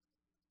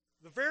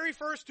 The very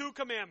first two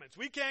commandments.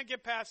 We can't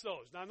get past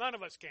those. Now, none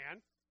of us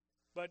can.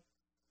 But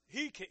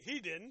he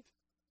didn't.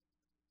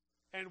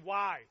 And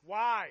why?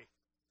 Why?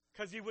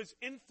 Because he was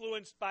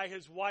influenced by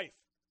his wife.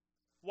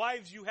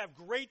 Wives, you have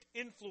great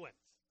influence.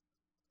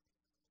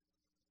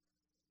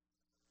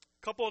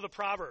 A couple of the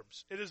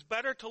Proverbs. It is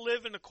better to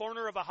live in the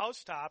corner of a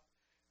housetop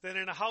than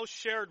in a house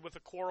shared with a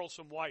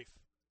quarrelsome wife.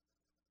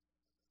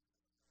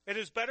 It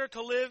is better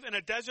to live in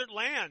a desert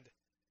land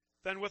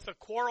than with a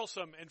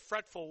quarrelsome and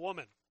fretful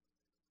woman.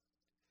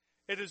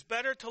 It is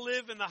better to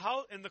live in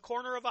the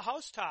corner of a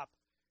housetop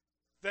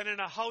than in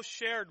a house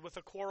shared with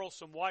a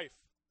quarrelsome wife.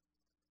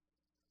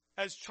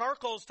 As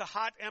charcoals to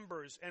hot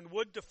embers and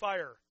wood to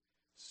fire.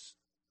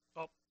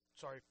 Oh,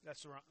 sorry,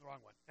 that's the wrong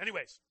one.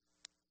 Anyways,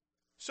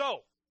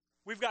 so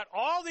we've got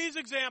all these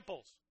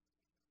examples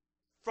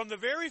from the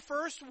very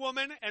first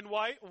woman and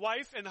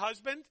wife and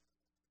husband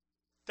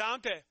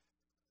down to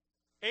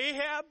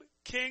Ahab,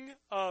 king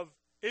of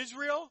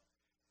Israel,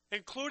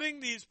 including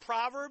these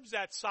proverbs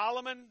that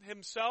Solomon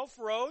himself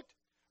wrote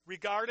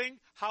regarding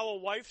how a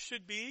wife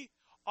should be,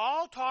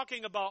 all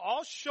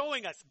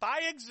showing us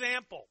by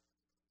example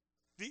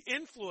the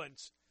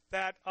influence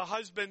that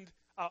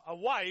a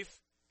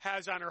wife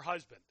has on her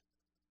husband.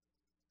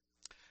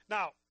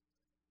 Now,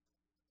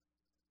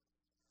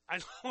 I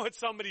know what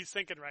somebody's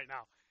thinking right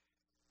now.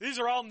 These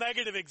are all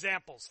negative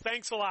examples.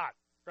 Thanks a lot,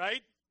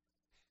 right?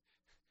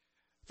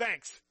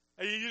 Thanks.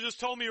 You just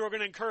told me you were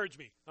going to encourage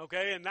me,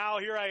 okay? And now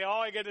here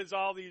all I get is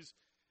all these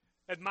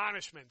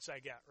admonishments I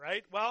get,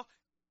 right? Well,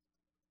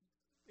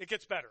 it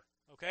gets better,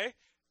 okay?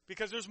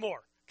 Because there's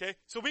more, okay?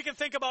 So we can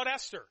think about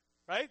Esther,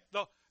 right?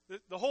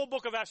 The whole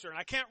book of Esther, and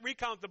I can't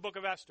recount the book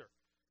of Esther.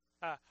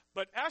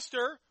 But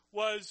Esther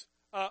was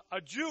a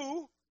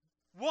Jew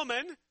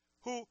woman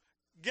who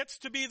gets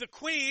to be the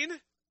queen.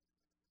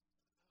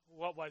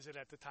 What was it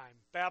at the time?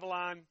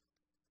 Babylon,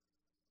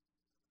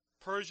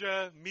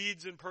 Persia,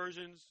 Medes and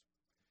Persians.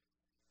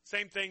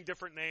 Same thing,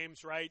 different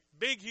names, right?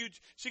 Big, huge.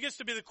 She gets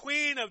to be the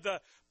queen of the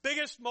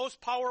biggest,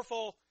 most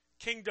powerful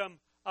kingdom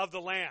of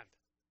the land,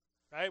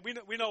 right?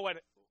 We know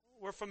what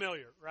we're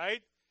familiar,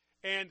 right?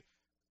 And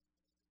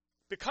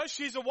because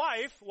she's a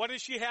wife, what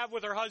does she have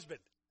with her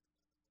husband?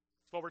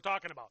 That's what we're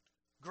talking about.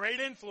 Great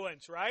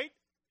influence, right?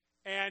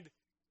 And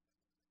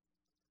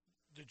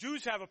the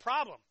Jews have a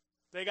problem.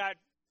 They got,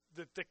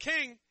 the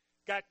king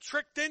got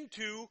tricked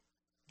into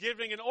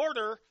giving an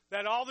order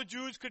that all the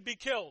Jews could be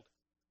killed.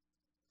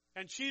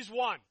 And she's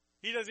one.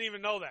 He doesn't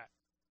even know that.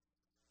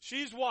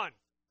 She's one.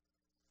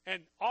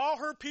 And all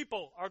her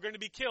people are going to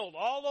be killed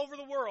all over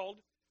the world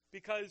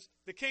because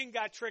the king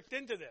got tricked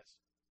into this.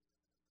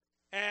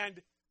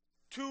 And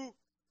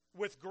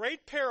with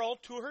great peril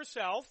to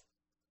herself,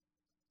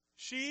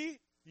 she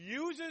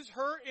uses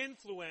her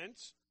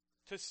influence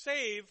to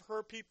save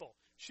her people.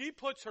 She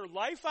puts her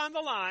life on the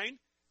line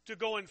to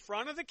go in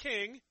front of the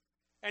king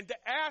and to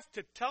ask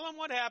to tell him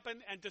what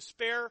happened and to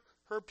spare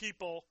her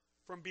people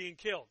from being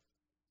killed.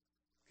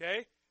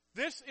 Okay?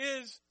 This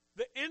is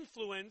the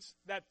influence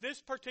that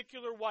this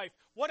particular wife,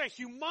 what a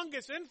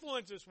humongous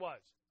influence this was,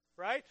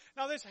 right?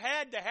 Now this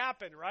had to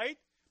happen, right?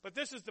 But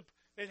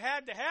it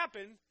had to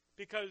happen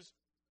because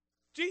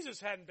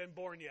Jesus hadn't been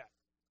born yet.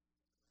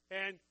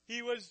 And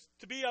he was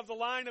to be of the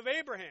line of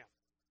Abraham.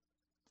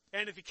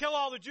 And if you kill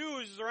all the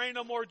Jews, there ain't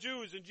no more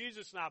Jews and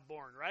Jesus is not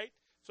born, right?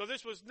 So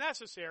this was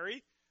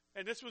necessary,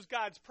 and this was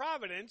God's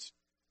providence.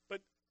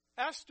 But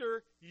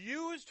Esther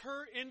used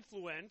her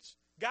influence.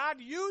 God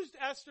used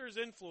Esther's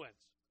influence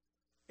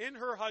in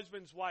her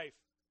husband's wife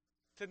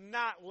to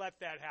not let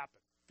that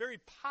happen. Very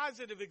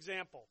positive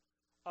example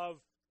of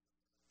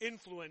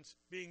influence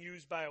being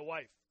used by a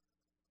wife.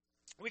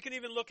 We can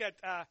even look at,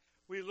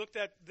 we looked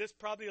at this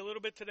probably a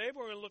little bit today, but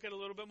we're going to look at a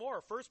little bit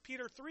more. 1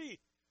 Peter 3,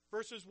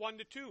 verses 1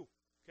 to 2.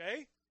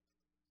 Okay?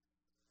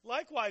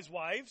 Likewise,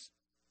 wives,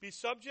 be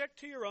subject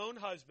to your own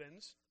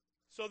husbands,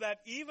 so that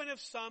even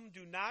if some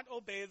do not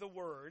obey the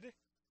word,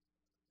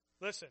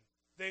 listen,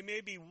 they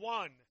may be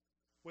won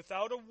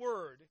without a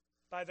word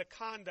by the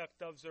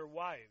conduct of their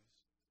wives,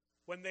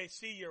 when they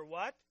see your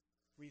what?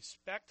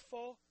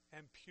 Respectful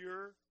and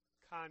pure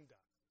conduct.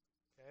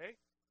 Okay?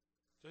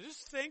 So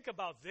just think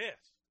about this.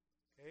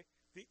 Okay?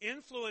 The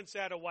influence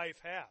that a wife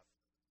has.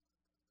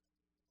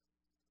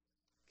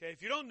 Okay,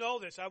 if you don't know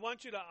this, I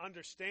want you to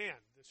understand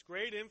this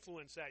great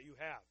influence that you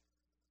have.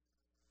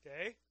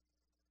 Okay?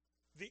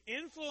 The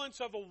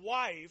influence of a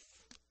wife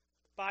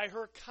by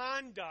her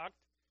conduct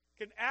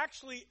can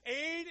actually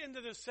aid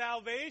into the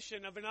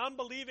salvation of an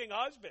unbelieving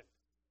husband.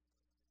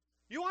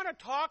 You want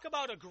to talk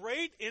about a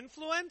great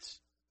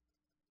influence?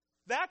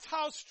 That's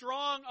how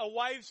strong a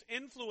wife's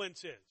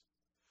influence is.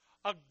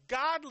 A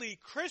godly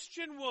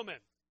Christian woman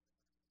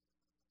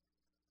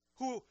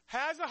who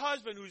has a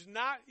husband who's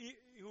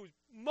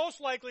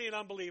most likely an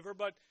unbeliever,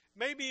 but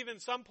maybe even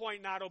some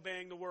point not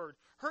obeying the word.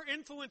 Her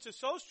influence is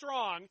so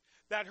strong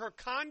that her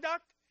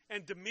conduct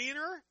and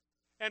demeanor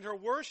and her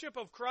worship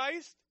of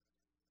Christ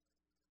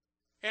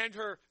and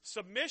her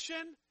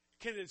submission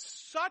is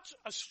such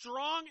a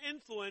strong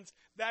influence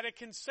that it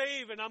can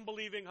save an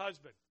unbelieving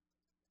husband.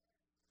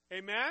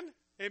 Amen?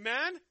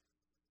 Amen?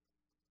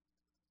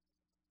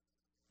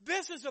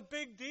 This is a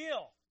big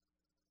deal.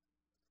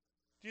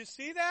 Do you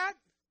see that?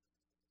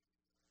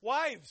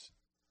 Wives,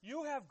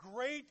 you have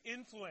great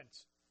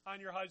influence on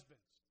your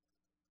husbands.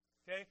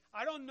 Okay?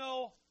 I don't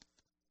know.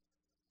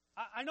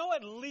 I know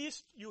at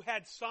least you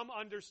had some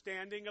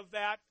understanding of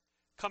that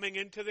coming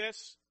into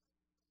this.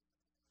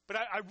 But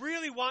I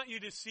really want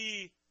you to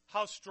see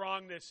how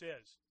strong this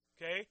is.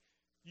 Okay?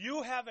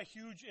 You have a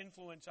huge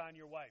influence on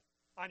your wife,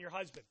 on your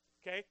husband.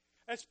 Okay?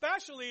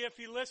 Especially if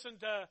you listen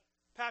to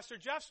Pastor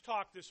Jeff's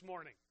talk this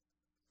morning.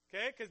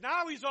 Okay? Because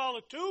now he's all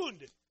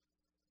attuned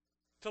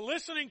to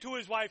listening to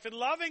his wife and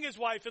loving his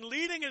wife and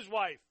leading his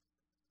wife.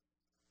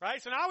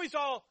 Right? So now he's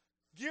all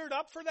geared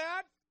up for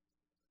that.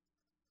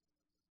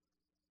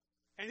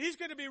 And he's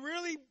going to be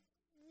really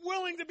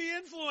willing to be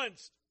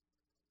influenced.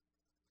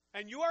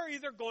 And you are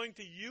either going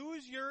to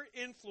use your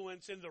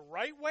influence in the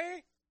right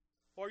way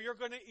or you're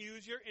going to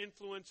use your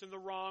influence in the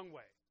wrong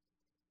way.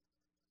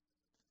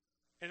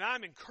 And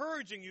I'm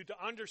encouraging you to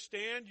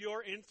understand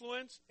your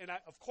influence. And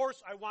of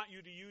course, I want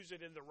you to use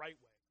it in the right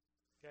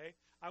way. Okay?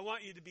 I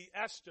want you to be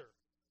Esther.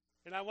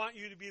 And I want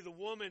you to be the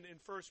woman in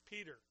 1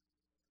 Peter.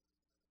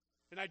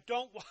 And I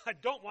don't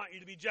want you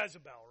to be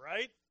Jezebel,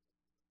 right?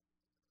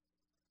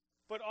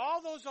 But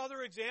all those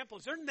other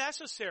examples, they're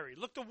necessary.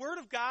 Look, the Word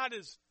of God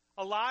is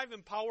alive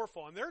and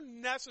powerful, and they're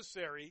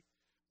necessary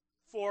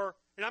for,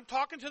 and I'm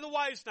talking to the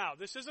wives now.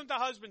 This isn't the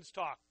husband's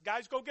talk.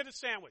 Guys, go get a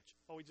sandwich.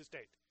 Oh, we just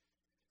ate.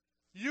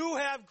 You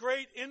have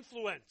great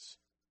influence.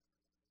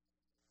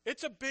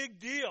 It's a big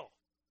deal.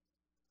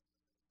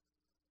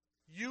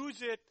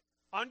 Use it,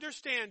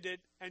 understand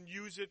it, and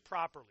use it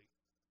properly.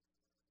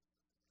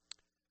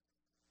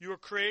 You were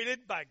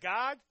created by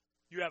God.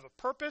 You have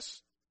a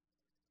purpose.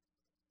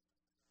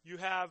 You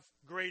have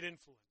great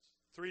influence.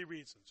 3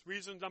 reasons.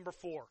 Reason number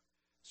 4.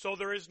 So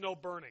there is no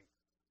burning.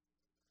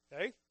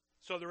 Okay?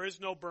 So there is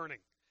no burning.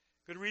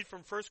 Could read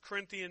from 1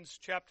 Corinthians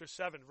chapter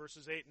 7,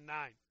 verses 8 and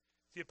 9.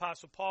 The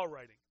Apostle Paul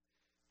writing.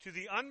 To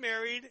the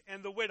unmarried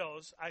and the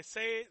widows, I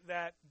say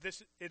that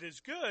it is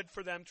good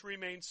for them to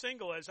remain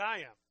single as I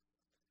am.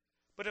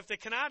 But if they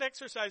cannot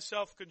exercise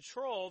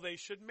self-control, they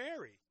should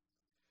marry.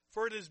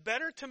 For it is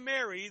better to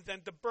marry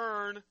than to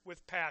burn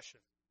with passion.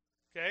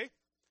 Okay?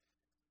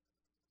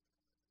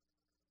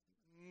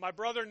 My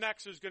brother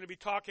next is going to be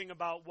talking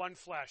about one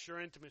flesh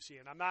or intimacy,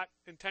 and I'm not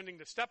intending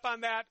to step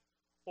on that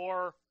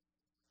or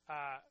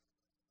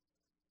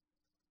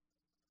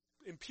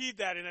impede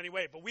that in any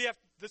way. But we have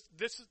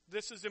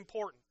this is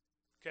important.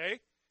 Okay?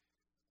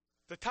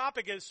 The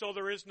topic is so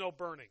there is no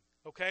burning.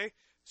 Okay?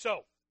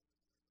 So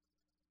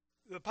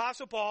the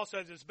Apostle Paul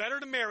says it's better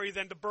to marry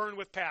than to burn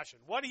with passion.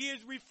 What he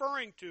is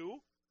referring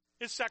to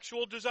is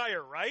sexual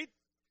desire, right?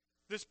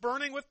 This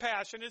burning with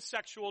passion is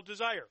sexual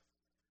desire.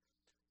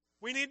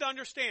 We need to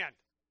understand,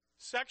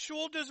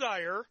 sexual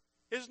desire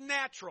is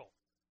natural.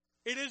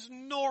 It is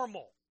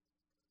normal.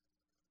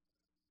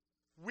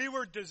 We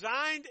were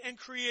designed and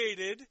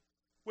created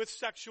with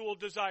sexual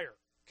desire,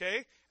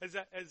 okay? As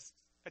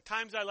at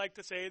times I like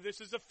to say, this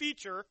is a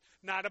feature,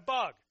 not a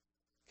bug,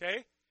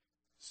 okay?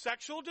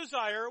 Sexual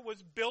desire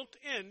was built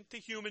into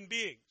human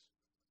beings.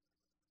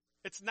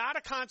 It's not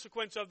a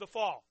consequence of the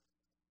fall.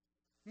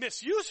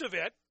 Misuse of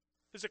it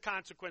is a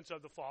consequence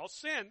of the fall,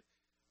 sin,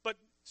 but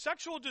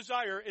sexual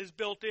desire is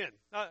built in.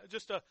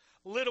 Just a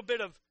little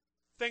bit of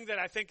thing that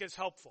I think is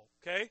helpful,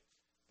 okay?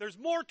 There's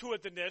more to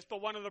it than this,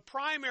 but one of the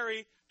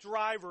primary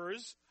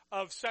drivers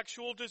of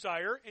sexual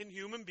desire in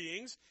human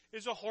beings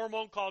is a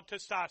hormone called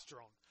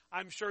testosterone.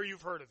 I'm sure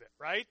you've heard of it,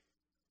 right?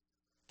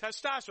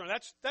 Testosterone,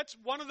 that's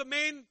one of the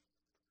main,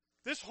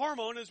 this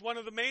hormone is one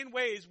of the main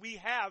ways we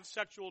have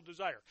sexual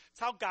desire. It's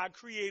how God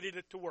created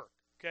it to work,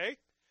 okay?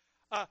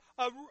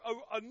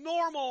 A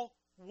normal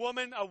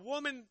woman, a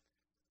woman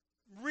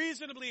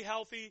reasonably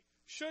healthy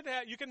should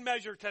have, you can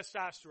measure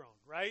testosterone,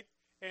 right?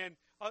 And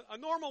a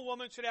normal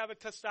woman should have a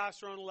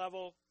testosterone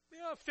level,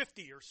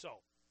 50 or so.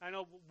 I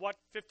know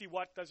 50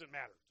 what doesn't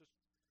matter. Just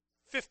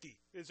 50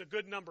 is a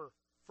good number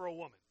for a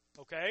woman,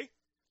 okay?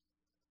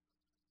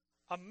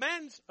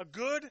 A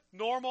good,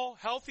 normal,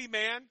 healthy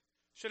man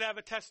should have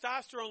a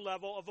testosterone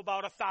level of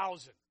about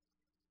 1,000.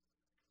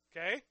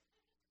 Okay?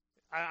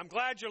 I'm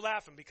glad you're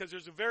laughing because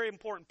there's a very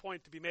important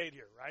point to be made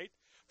here, right?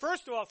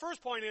 First of all,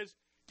 first point is,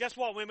 guess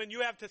what, women?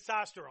 You have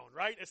testosterone,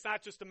 right? It's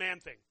not just a man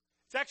thing.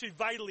 It's actually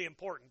vitally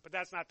important, but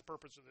that's not the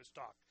purpose of this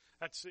talk.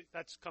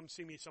 That's come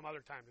see me some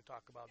other time to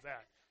talk about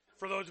that.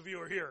 For those of you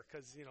who are here,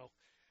 because,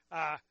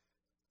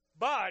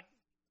 but,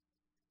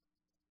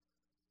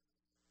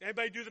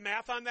 anybody do the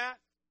math on that?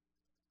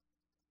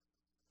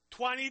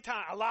 20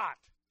 times, a lot.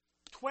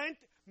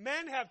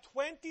 Men have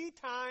 20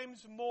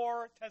 times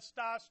more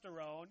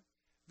testosterone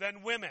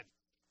than women.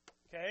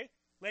 Okay?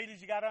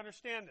 Ladies, you got to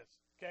understand this.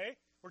 Okay?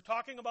 We're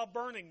talking about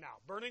burning now.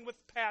 Burning with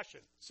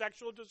passion,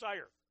 sexual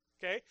desire.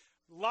 Okay?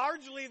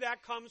 Largely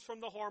that comes from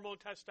the hormone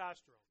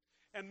testosterone.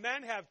 And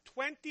men have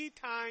 20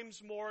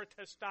 times more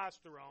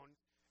testosterone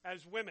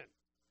as women.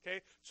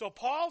 Okay? So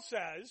Paul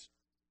says,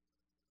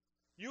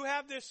 you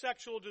have this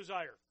sexual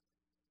desire.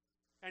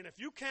 And if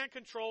you can't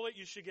control it,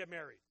 you should get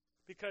married.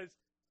 Because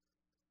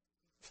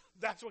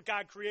that's what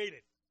God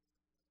created.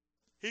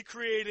 He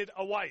created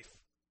a wife.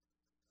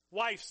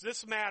 Wives,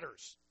 this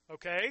matters.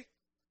 Okay?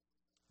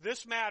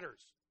 This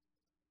matters.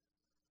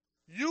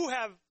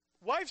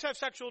 Wives have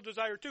sexual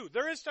desire too.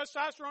 There is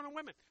testosterone in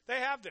women. They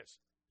have this.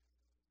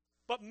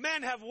 But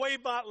men have way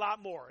a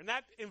lot more. And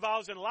that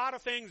involves in a lot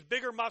of things,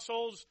 bigger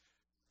muscles,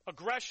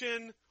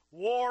 aggression,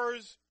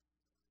 wars,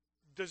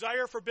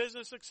 desire for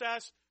business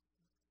success.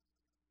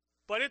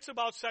 But it's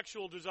about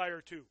sexual desire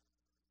too.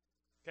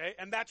 Okay?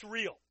 And that's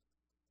real.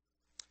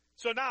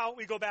 So now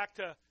we go back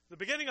to the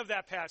beginning of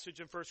that passage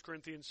in 1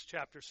 Corinthians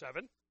chapter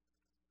 7.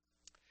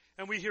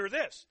 And we hear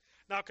this.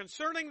 Now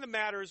concerning the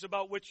matters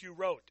about which you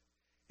wrote,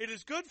 it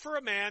is good for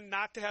a man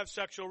not to have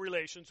sexual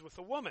relations with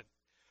a woman.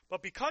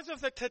 But because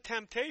of the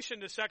temptation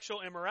to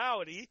sexual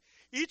immorality,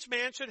 each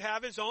man should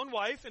have his own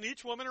wife and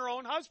each woman her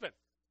own husband.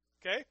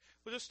 Okay?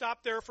 We'll just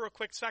stop there for a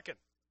quick second.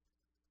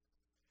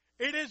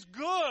 It is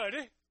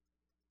good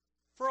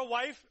for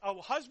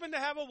a husband to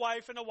have a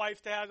wife and a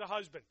wife to have a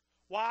husband.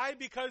 Why?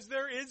 Because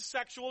there is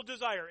sexual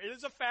desire. It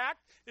is a fact,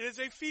 it is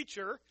a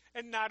feature,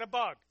 and not a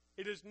bug.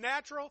 It is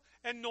natural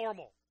and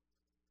normal.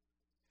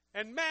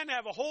 And men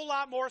have a whole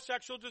lot more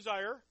sexual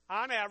desire,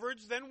 on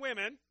average, than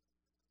women,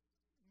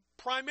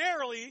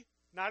 primarily,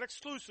 not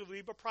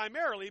exclusively, but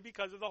primarily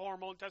because of the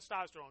hormone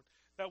testosterone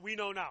that we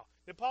know now.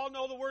 Did Paul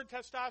know the word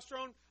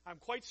testosterone? I'm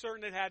quite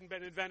certain it hadn't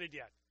been invented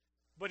yet.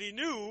 But he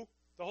knew,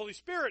 the Holy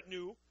Spirit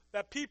knew,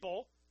 that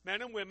people,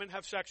 men and women,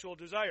 have sexual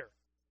desire.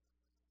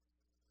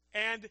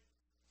 And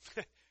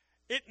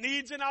it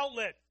needs an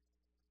outlet.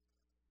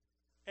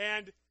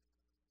 And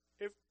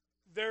if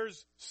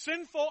there's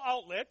sinful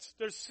outlets,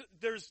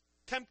 there's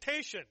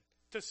temptation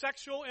to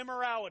sexual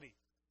immorality,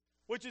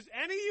 which is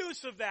any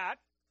use of that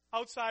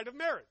outside of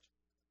marriage.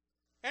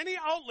 Any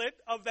outlet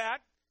of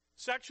that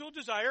sexual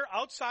desire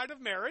outside of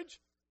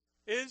marriage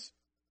is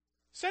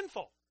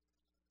sinful.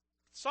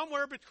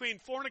 Somewhere between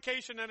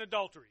fornication and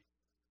adultery.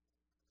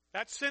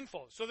 That's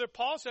sinful. So that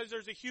Paul says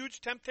there's a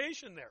huge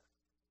temptation there.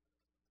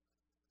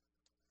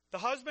 The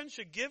husband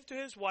should give to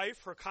his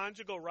wife her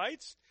conjugal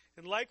rights,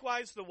 and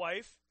likewise the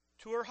wife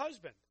to her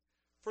husband.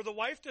 For the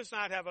wife does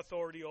not have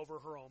authority over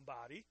her own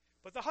body,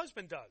 but the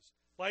husband does.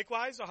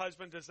 Likewise, the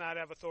husband does not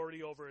have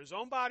authority over his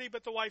own body,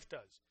 but the wife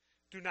does.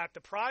 Do not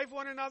deprive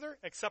one another,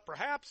 except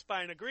perhaps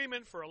by an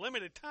agreement for a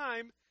limited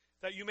time,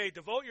 that you may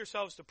devote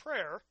yourselves to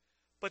prayer,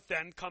 but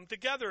then come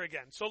together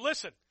again. So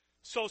listen,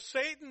 so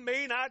Satan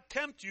may not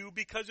tempt you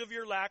because of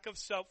your lack of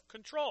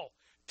self-control.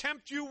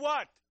 Tempt you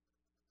what?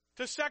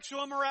 To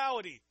sexual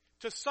immorality,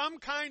 to some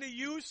kind of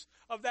use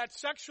of that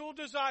sexual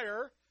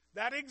desire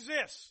that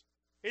exists.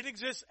 It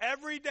exists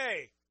every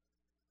day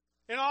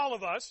in all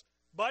of us,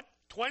 but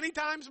 20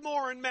 times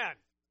more in men.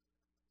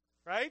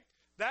 Right?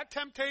 That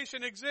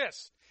temptation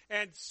exists.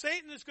 And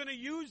Satan is going to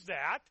use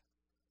that.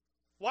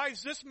 Why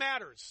is this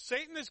matters?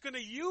 Satan is going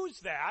to use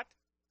that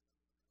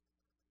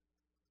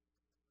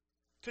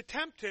to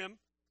tempt him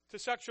to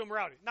sexual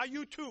immorality. Now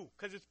you too,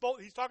 because it's both.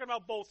 He's talking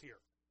about both here.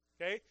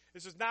 Okay?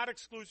 This is not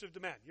exclusive to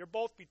men. You'll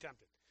both be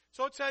tempted.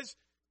 So it says,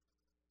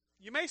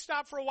 you may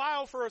stop for a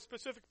while for a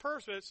specific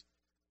purpose,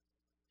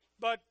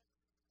 but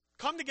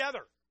come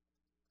together.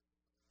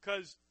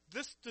 Because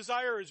this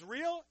desire is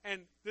real,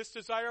 and this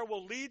desire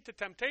will lead to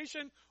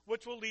temptation,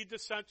 which will lead to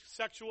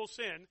sexual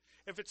sin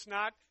if it's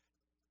not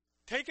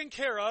taken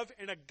care of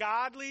in a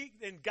godly,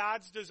 in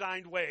God's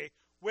designed way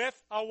with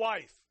a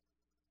wife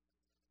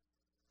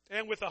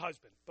and with a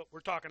husband. But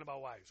we're talking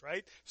about wives,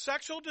 right?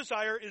 Sexual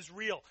desire is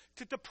real.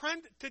 To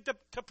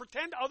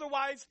pretend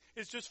otherwise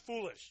is just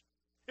foolish.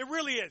 It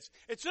really is.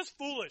 It's just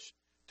foolish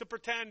to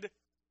pretend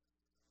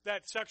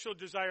that sexual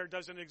desire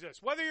doesn't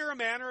exist. Whether you're a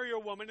man or you're a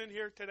woman in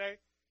here today,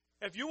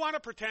 if you want to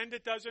pretend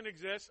it doesn't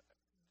exist,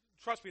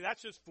 trust me,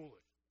 that's just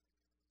foolish.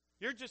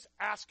 You're just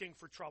asking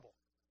for trouble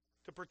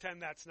to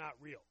pretend that's not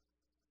real.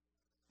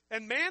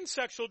 And man's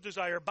sexual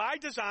desire by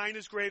design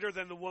is greater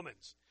than the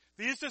woman's.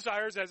 These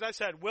desires, as I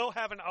said, will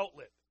have an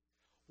outlet.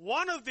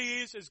 One of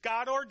these is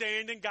God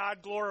ordained and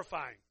God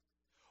glorifying.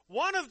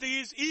 One of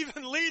these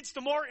even leads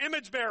to more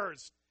image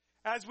bearers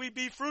as we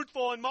be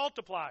fruitful and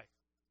multiply.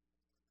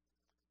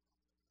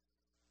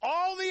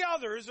 All the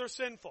others are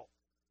sinful.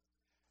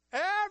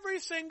 Every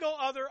single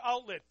other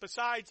outlet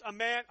besides a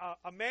man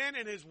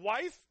and his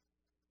wife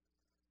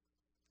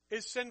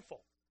is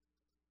sinful.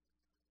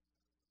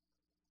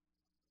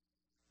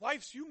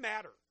 Wives, you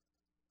matter.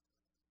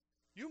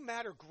 You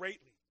matter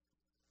greatly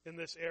in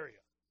this area.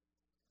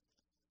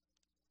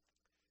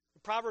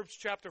 In Proverbs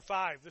chapter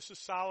 5, this is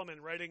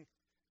Solomon writing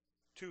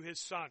to his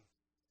son.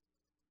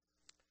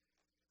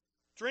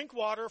 Drink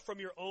water from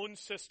your own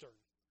cistern,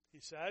 he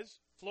says,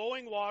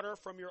 flowing water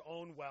from your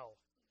own well.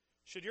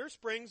 Should your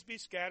springs be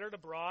scattered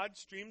abroad,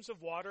 streams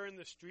of water in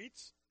the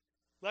streets?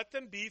 Let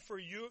them be for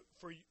you,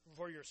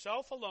 for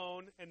yourself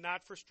alone, and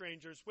not for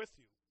strangers with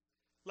you.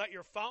 Let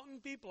your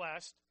fountain be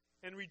blessed,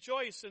 and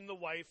rejoice in the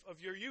wife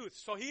of your youth.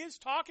 So he is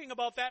talking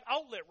about that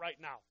outlet right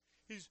now.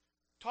 He's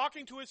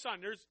talking to his son.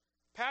 There's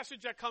a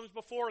passage that comes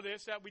before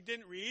this that we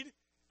didn't read,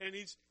 and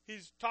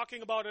he's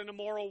talking about an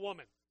immoral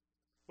woman,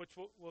 which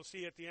we'll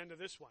see at the end of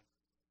this one.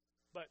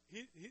 But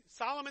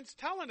Solomon's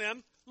telling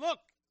him, look,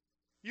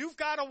 you've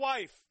got a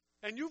wife,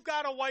 and you've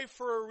got a wife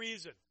for a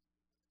reason.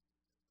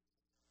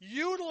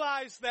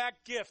 Utilize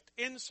that gift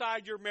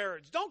inside your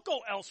marriage. Don't go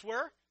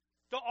elsewhere.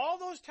 All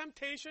those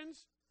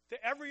temptations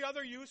to every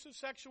other use of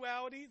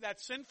sexuality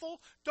that's sinful,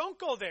 don't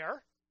go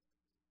there.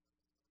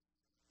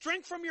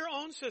 Drink from your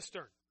own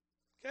cistern.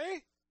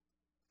 Okay?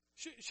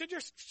 Should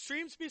your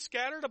streams be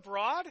scattered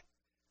abroad?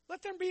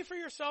 Let them be for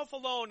yourself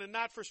alone and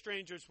not for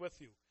strangers with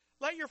you.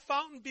 Let your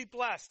fountain be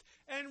blessed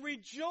and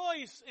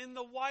rejoice in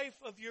the wife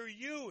of your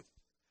youth.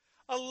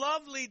 A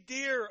lovely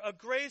deer, a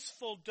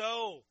graceful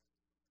doe.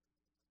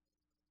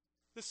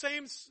 The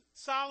same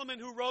Solomon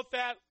who wrote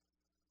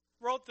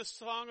the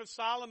Song of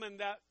Solomon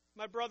that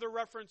my brother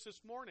referenced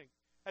this morning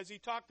as he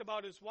talked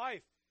about his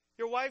wife.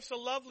 Your wife's a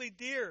lovely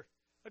deer,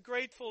 a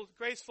graceful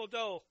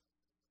doe.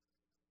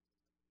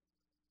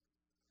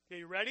 Okay,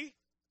 you ready?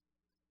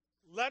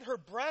 Let her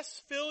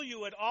breasts fill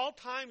you at all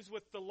times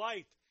with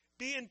delight.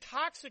 Be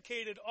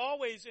intoxicated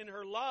always in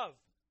her love.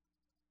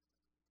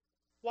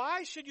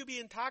 Why should you be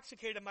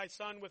intoxicated, my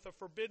son, with a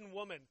forbidden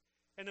woman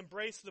and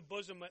embrace the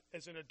bosom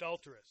as an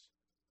adulteress?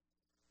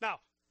 Now,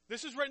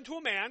 this is written to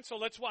a man, so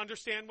let's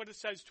understand what it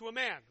says to a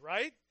man,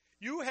 right?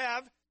 You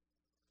have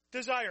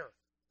desire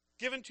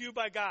given to you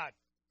by God,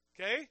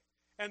 okay?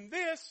 And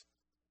this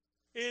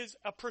is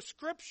a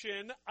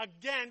prescription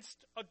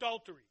against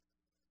adultery.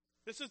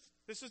 This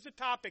is the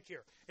topic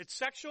here. It's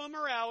sexual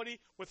immorality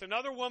with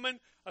another woman,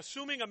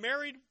 assuming a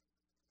married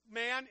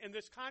man in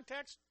this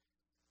context.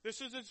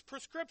 This is his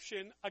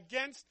prescription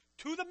against,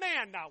 to the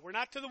man now. We're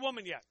not to the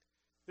woman yet.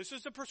 This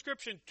is the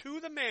prescription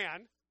to the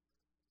man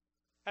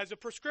as a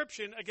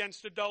prescription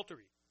against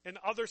adultery and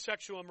other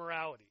sexual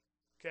immorality.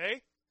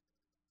 Okay?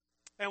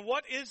 And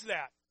what is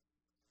that?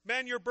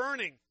 Men, you're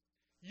burning.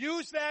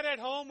 Use that at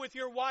home with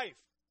your wife.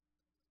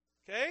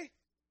 Okay?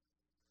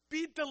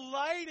 Be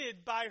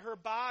delighted by her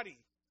body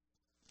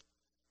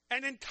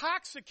and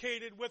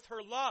intoxicated with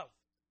her love.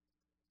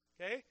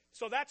 Okay?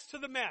 So that's to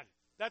the men.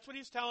 That's what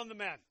he's telling the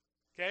men.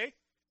 Okay?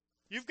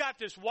 You've got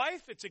this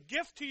wife. It's a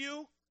gift to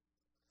you.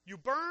 You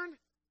burn.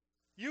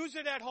 Use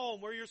it at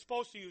home where you're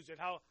supposed to use it,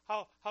 how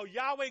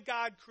Yahweh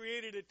God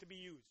created it to be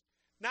used.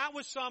 Not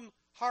with some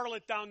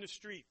harlot down the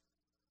street.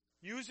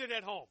 Use it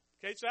at home.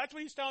 Okay, so that's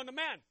what he's telling the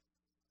men.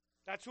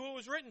 That's who it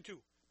was written to.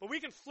 But we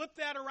can flip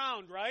that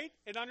around, right?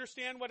 And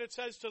understand what it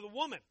says to the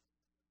woman.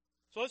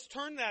 So let's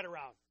turn that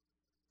around.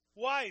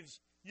 Wives,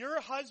 your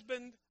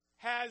husband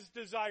has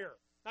desire.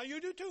 Now you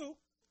do too.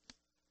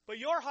 But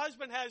your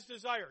husband has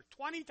desire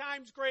 20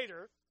 times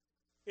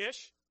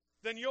greater-ish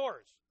than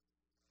yours.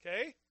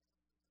 Okay?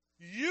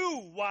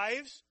 You,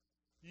 wives,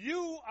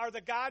 you are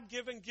the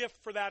God-given gift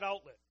for that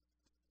outlet.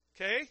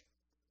 Okay?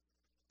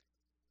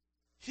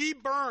 He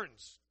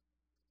burns.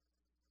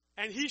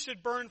 And he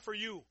should burn for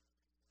you.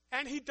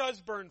 And he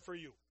does burn for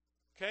you.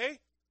 Okay?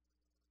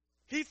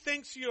 He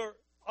thinks you're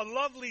a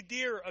lovely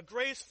deer, a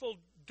graceful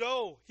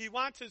doe. He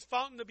wants his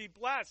fountain to be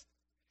blessed.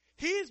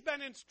 He's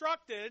been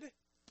instructed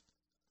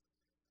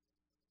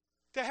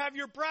to have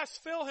your breasts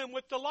fill him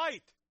with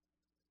delight.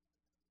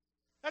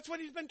 That's what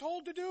he's been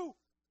told to do.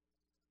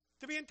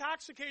 To be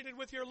intoxicated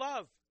with your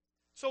love.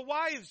 So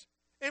wives,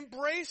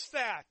 embrace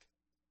that.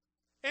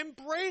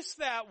 Embrace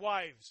that,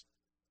 wives.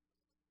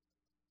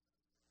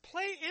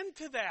 Play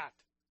into that.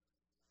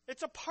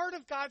 It's a part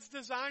of God's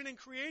design and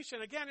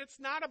creation. Again, it's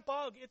not a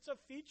bug, it's a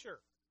feature.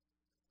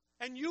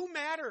 And you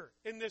matter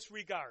in this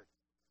regard.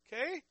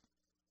 Okay?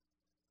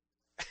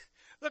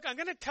 Look, I'm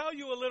going to tell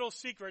you a little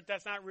secret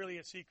that's not really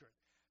a secret.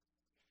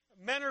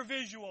 Men are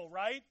visual,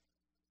 right?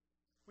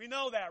 We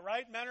know that,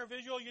 right? Men are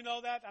visual, you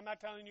know that? I'm not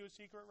telling you a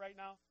secret right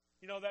now.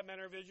 You know that men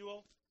are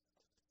visual?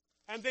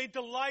 And they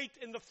delight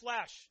in the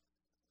flesh.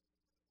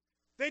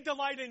 They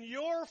delight in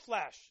your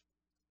flesh.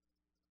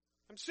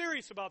 I'm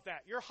serious about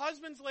that. Your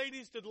husbands,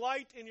 ladies,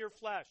 delight in your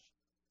flesh.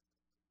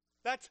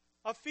 That's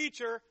a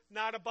feature,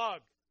 not a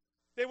bug.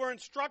 They were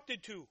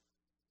instructed to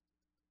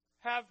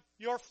have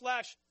your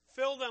flesh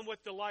fill them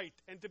with delight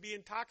and to be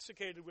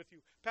intoxicated with you.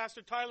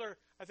 Pastor Tyler,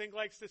 I think,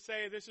 likes to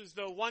say this is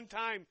the one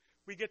time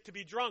we get to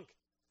be drunk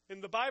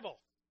in the Bible.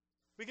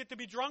 We get to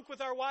be drunk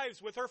with our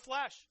wives, with her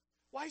flesh.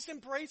 Wives,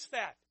 embrace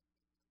that.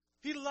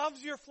 He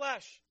loves your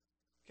flesh.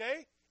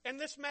 Okay? And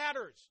this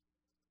matters.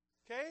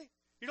 Okay?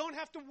 You don't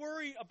have to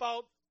worry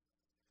about,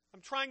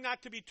 I'm trying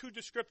not to be too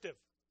descriptive.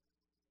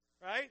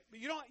 Right? But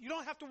you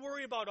don't have to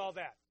worry about all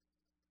that.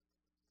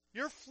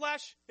 Your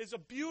flesh is a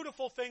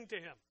beautiful thing to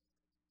him.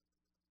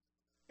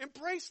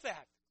 Embrace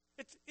that.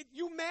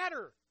 You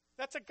matter.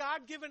 That's a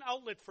God-given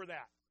outlet for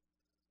that.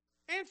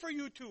 And for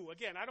you too.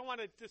 Again, I don't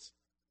want to just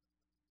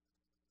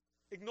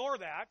ignore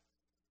that.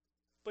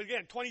 But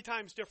again, 20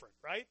 times different,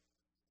 right?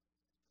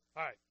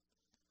 All right.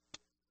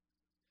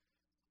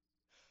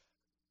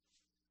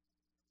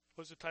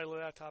 What's the title of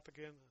that topic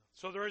again?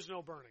 So there is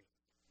no burning.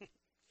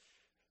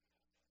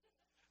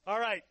 All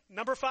right,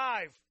 number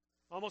 5.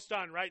 Almost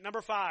done, right?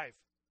 Number 5.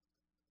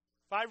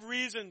 5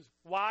 reasons.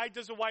 Why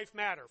does a wife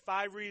matter?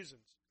 5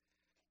 reasons.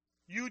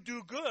 You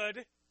do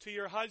good to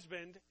your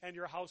husband and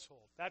your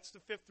household. That's the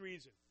 5th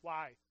reason.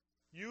 Why?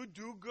 You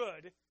do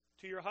good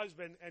to your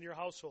husband and your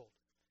household.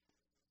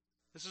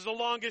 This is a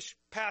longish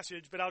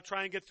passage, but I'll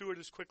try and get through it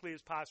as quickly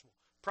as possible.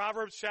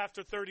 Proverbs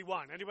chapter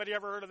 31. Anybody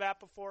ever heard of that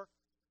before?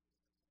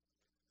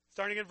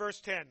 Starting in verse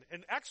 10.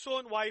 An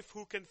excellent wife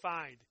who can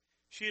find?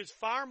 She is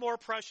far more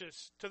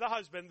precious to the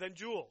husband than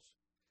jewels.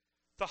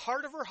 The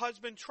heart of her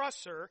husband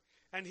trusts her,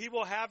 and he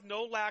will have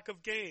no lack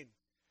of gain.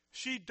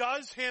 She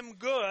does him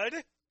good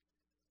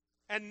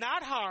and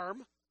not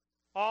harm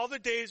all the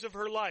days of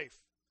her life.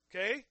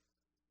 Okay?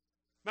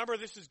 Remember,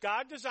 this is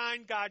God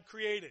designed, God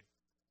created.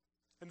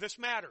 And this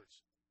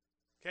matters.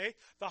 Okay?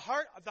 The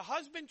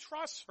husband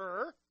trusts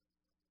her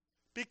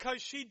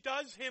because she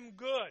does him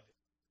good.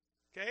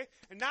 Okay?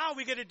 And now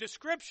we get a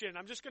description.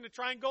 I'm just going to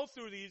try and go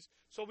through these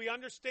so we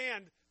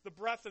understand the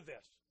breadth of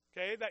this.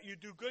 Okay? That you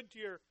do good to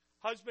your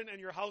husband and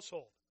your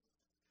household.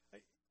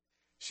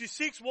 She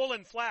seeks wool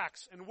and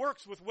flax and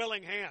works with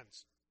willing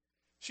hands.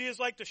 She is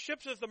like the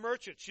ships of the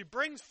merchant. She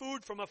brings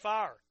food from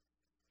afar.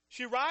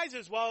 She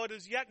rises while it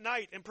is yet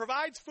night and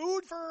provides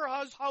food for her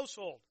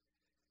household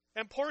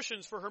and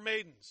portions for her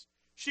maidens.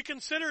 She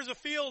considers a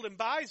field and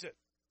buys it.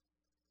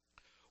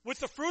 With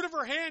the fruit of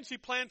her hand, she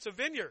plants a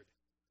vineyard.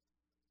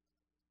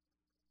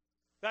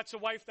 That's a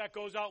wife that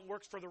goes out and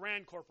works for the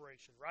Rand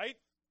Corporation, right?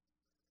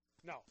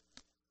 No.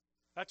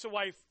 That's a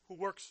wife who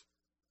works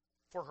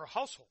for her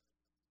household,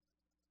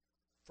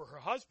 for her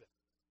husband.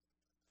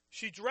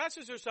 She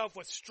dresses herself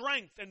with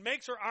strength and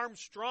makes her arms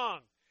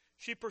strong.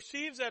 She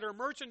perceives that her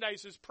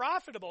merchandise is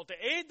profitable to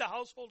aid the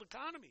household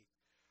economy.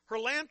 Her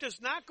lamp does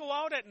not go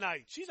out at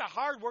night. She's a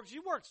hard worker. She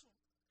works.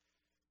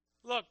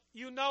 Look,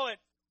 you know it.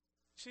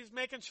 She's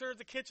making sure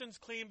the kitchen's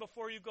clean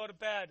before you go to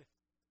bed.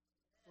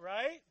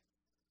 Right?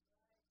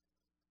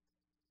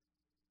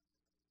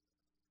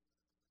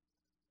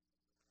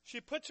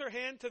 She puts her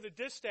hand to the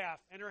distaff,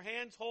 and her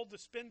hands hold the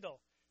spindle.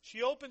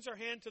 She opens her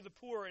hand to the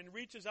poor and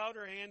reaches out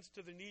her hands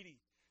to the needy.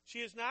 She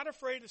is not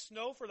afraid of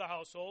snow for the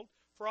household,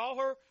 for all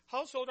her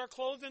household are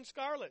clothed in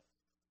scarlet.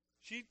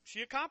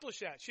 She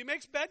accomplished that. She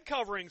makes bed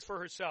coverings for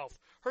herself.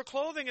 Her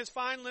clothing is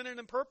fine linen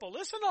and purple.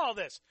 Listen to all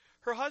this.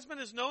 Her husband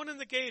is known in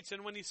the gates,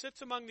 and when he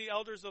sits among the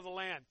elders of the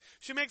land.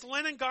 She makes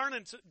linen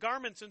garments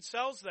and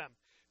sells them.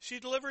 She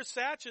delivers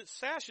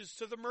sashes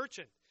to the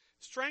merchant.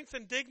 Strength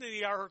and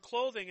dignity are her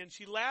clothing, and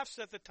she laughs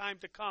at the time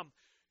to come.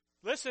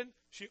 Listen,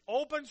 she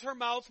opens her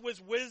mouth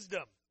with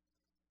wisdom.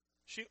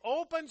 She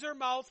opens her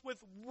mouth with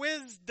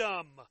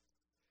wisdom.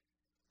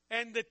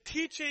 And the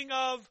teaching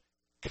of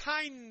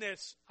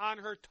kindness on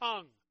her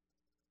tongue.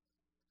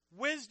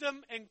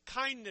 Wisdom and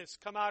kindness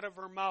come out of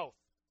her mouth.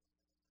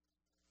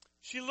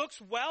 She looks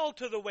well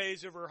to the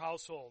ways of her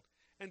household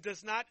and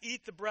does not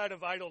eat the bread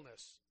of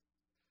idleness.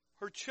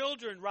 Her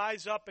children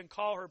rise up and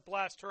call her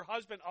blessed. Her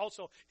husband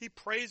also, he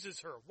praises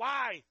her.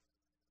 Why?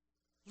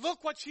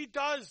 Look what she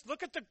does.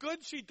 Look at the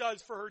good she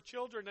does for her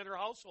children and her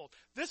household.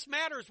 This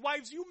matters.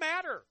 Wives, you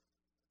matter.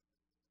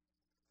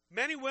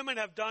 Many women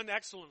have done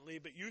excellently,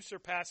 but you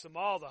surpass them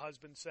all, the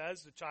husband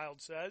says, the child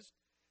says.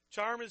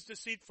 Charm is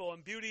deceitful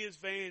and beauty is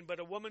vain,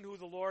 but a woman who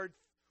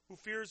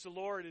fears the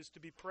Lord is to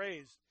be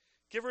praised.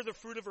 Give her the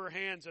fruit of her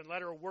hands and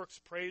let her works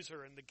praise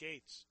her in the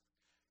gates.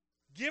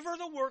 Give her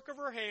the work of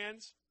her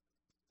hands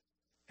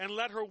and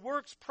let her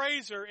works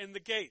praise her in the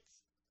gates.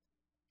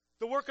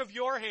 The work of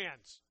your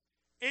hands,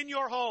 in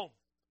your home,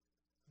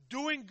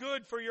 doing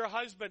good for your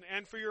husband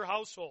and for your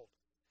household.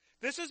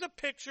 This is a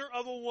picture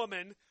of a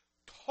woman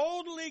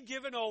totally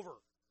given over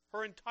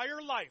her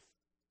entire life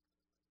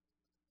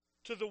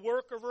to the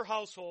work of her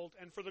household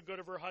and for the good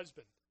of her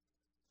husband.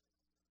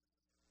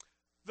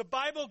 The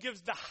Bible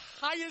gives the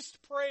highest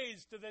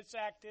praise to this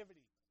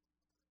activity.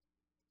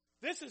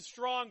 This is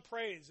strong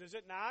praise, is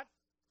it not?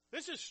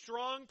 This is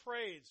strong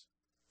praise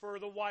for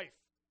the wife.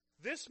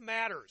 This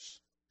matters.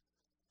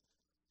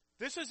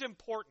 This is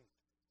important.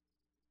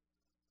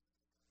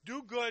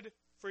 Do good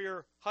for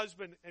your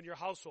husband and your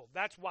household.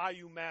 That's why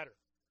you matter.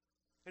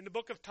 In the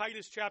book of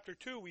Titus chapter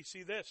 2, we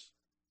see this.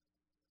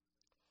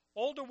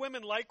 Older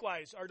women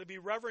likewise are to be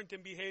reverent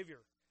in behavior,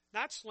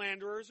 not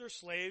slanderers or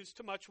slaves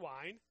to much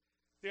wine.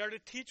 They are to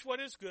teach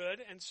what is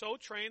good, and so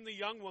train the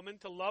young women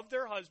to love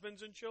their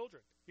husbands and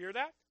children. Hear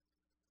that?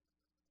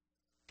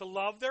 To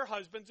love their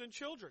husbands and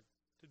children.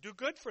 To do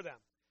good for them.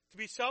 To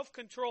be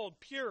self-controlled,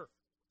 pure,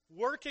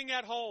 working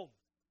at home.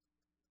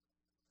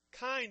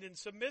 Kind and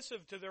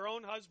submissive to their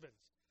own husbands,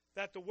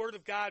 that the word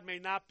of God may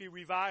not be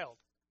reviled.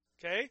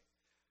 Okay?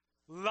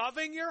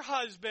 Loving your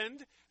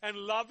husband and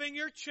loving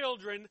your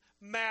children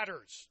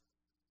matters.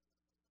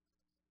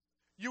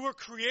 You were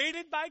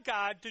created by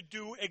God to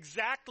do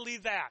exactly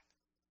that.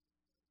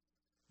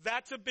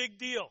 That's a big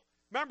deal.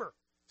 Remember,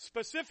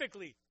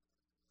 specifically,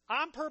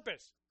 on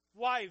purpose,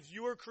 wives,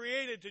 you were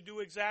created to do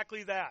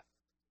exactly that.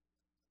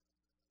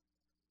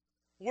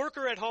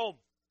 Worker at home.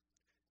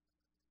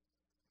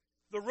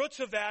 The roots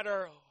of that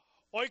are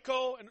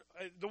oiko, and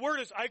the word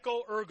is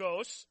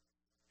oiko-ergos,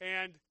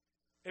 and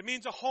it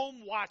means a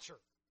home watcher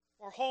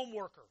or home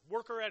worker,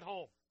 worker at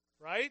home,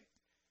 right?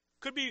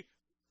 Could be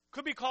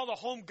called a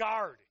home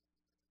guard,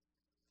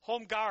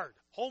 home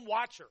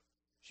watcher.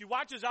 She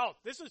watches out.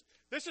 This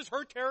is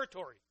her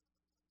territory.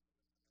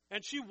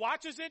 And she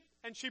watches it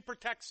and she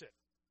protects it.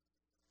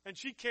 And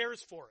she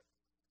cares for it.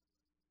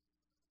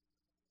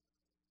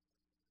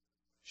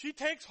 She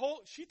takes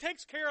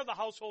care of the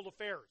household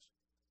affairs.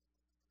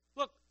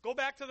 Look, go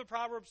back to the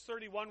Proverbs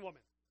 31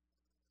 woman.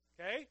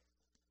 Okay?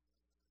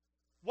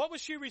 What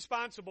was she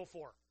responsible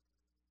for?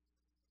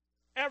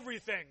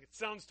 Everything, it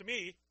sounds to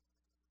me.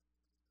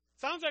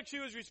 Sounds like she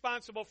was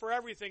responsible for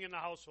everything in the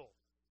household.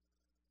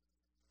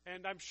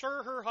 And I'm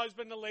sure her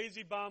husband, the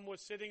lazy bum,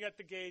 was sitting at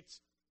the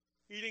gates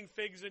eating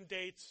figs and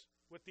dates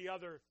with the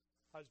other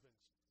husbands.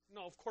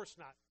 No, of course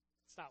not.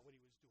 It's not what he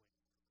was doing.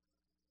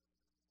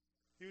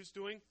 He was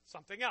doing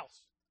something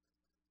else.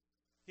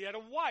 He had a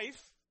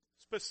wife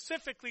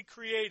specifically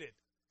created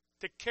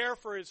to care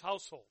for his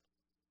household.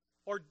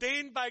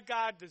 Ordained by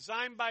God,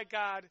 designed by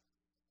God,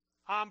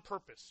 on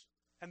purpose.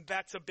 And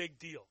that's a big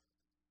deal.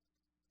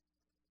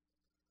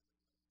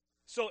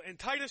 So in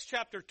Titus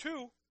chapter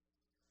 2,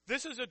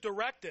 this is a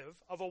directive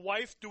of a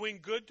wife doing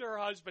good to her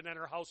husband and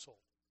her household.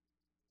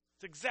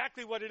 It's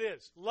exactly what it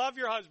is. Love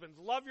your husbands,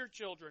 love your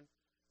children,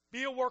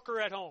 be a worker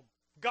at home,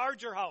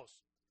 guard your house,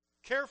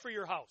 care for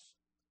your house.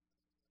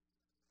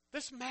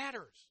 This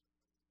matters.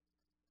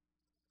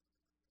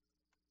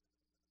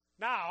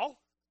 Now,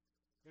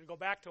 I'm going to go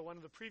back to one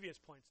of the previous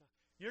points.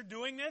 You're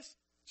doing this,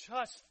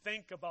 just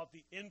think about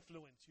the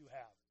influence you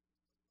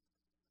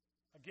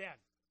have. Again,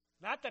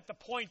 not that the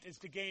point is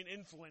to gain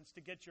influence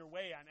to get your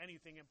way on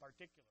anything in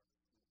particular.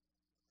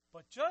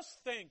 But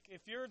just think,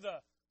 if you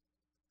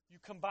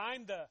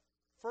combine the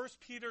 1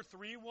 Peter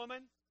 3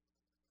 woman,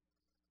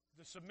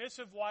 the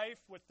submissive wife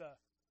with the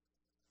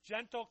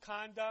gentle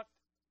conduct,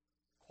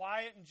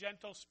 quiet and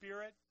gentle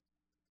spirit,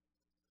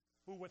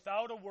 who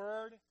without a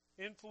word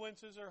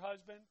influences her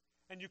husband,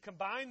 and you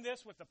combine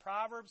this with the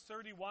Proverbs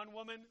 31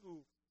 woman who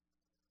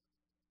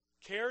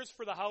cares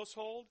for the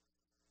household,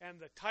 and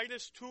the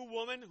Titus 2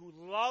 woman who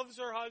loves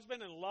her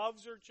husband and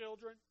loves her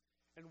children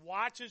and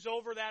watches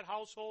over that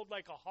household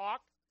like a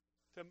hawk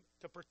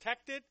to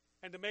protect it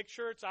and to make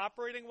sure it's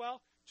operating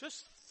well,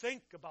 just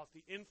think about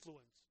the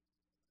influence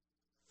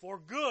for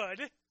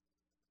good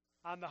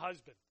on the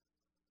husband.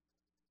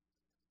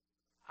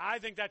 I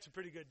think that's a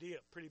pretty good deal,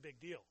 pretty big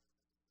deal.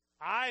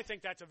 I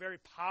think that's a very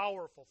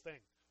powerful thing.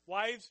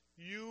 Wives,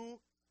 you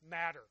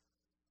matter.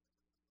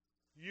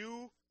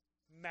 You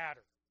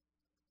matter.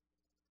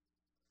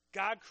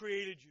 God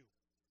created you.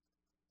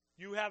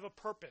 You have a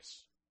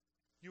purpose.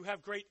 You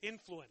have great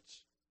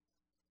influence.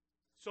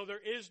 So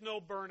there is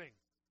no burning.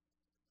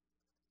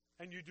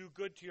 And you do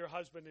good to your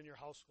husband and your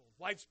household.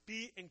 Wives,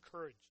 be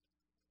encouraged.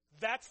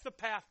 That's the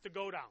path to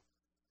go down.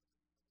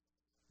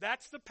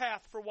 That's the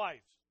path for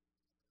wives.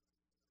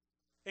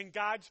 In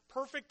God's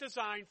perfect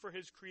design for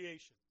His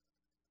creation.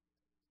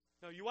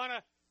 Now, you want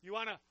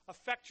to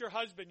affect your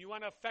husband. You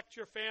want to affect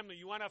your family.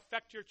 You want to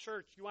affect your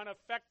church. You want to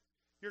affect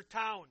your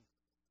town.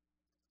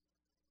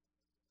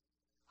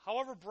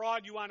 However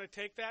broad you want to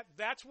take that,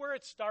 that's where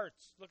it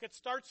starts. Look, it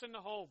starts in the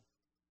home.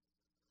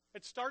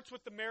 It starts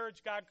with the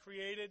marriage God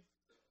created.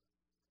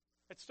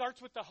 It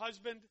starts with the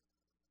husband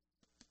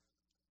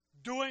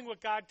doing what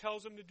God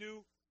tells him to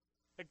do.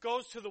 It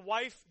goes to the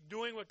wife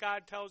doing what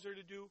God tells her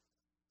to do.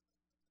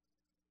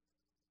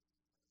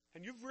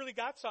 And you've really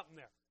got something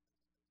there.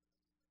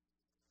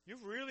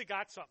 You've really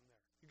got something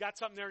there. You got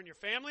something there in your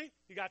family.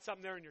 You got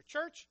something there in your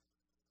church.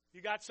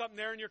 You got something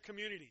there in your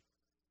community.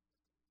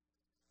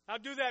 Now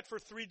do that for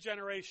 3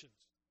 generations.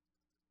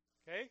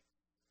 Okay?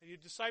 And you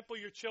disciple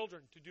your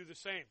children to do the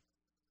same.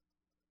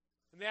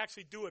 And they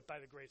actually do it by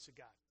the grace of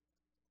God.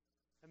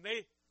 And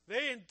they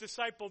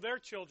disciple their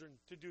children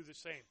to do the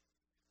same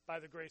by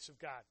the grace of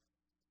God.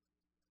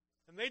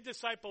 And they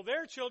disciple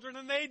their children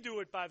and they do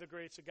it by the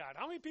grace of God.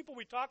 How many people are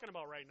we talking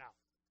about right now?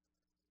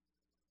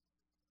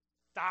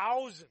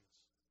 Thousands.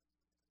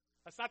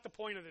 That's not the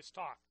point of this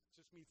talk. It's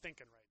just me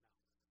thinking right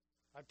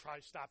now. I'd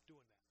probably stop doing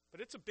that.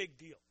 But it's a big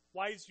deal.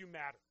 Wives, you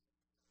matter.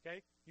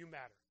 Okay? You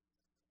matter.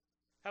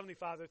 Heavenly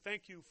Father,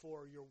 thank you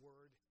for your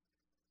word.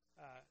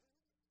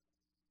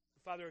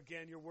 Father,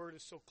 again, your word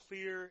is so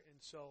clear and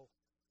so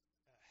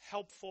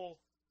helpful.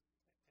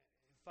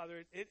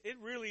 Father, it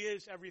really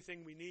is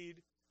everything we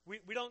need.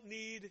 We don't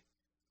need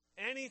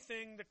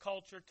anything the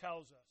culture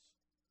tells us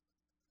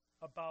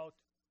about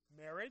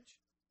marriage,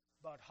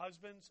 about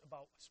husbands,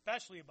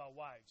 especially about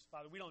wives.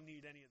 Father, we don't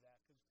need any of that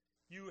because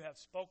you have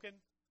spoken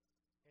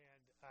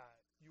and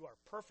you are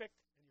perfect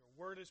and your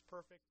word is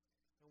perfect.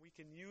 And we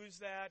can use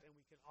that and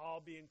we can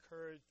all be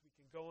encouraged. We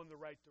can go in the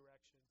right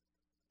direction.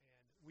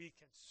 And we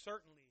can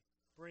certainly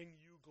bring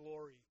you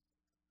glory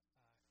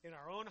in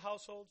our own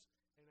households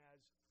and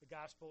as the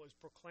gospel is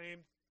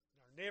proclaimed in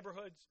our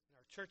neighborhoods, in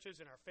our churches,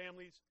 in our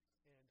families,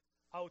 and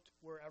out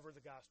wherever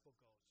the gospel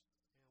goes.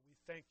 And we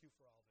thank you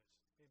for all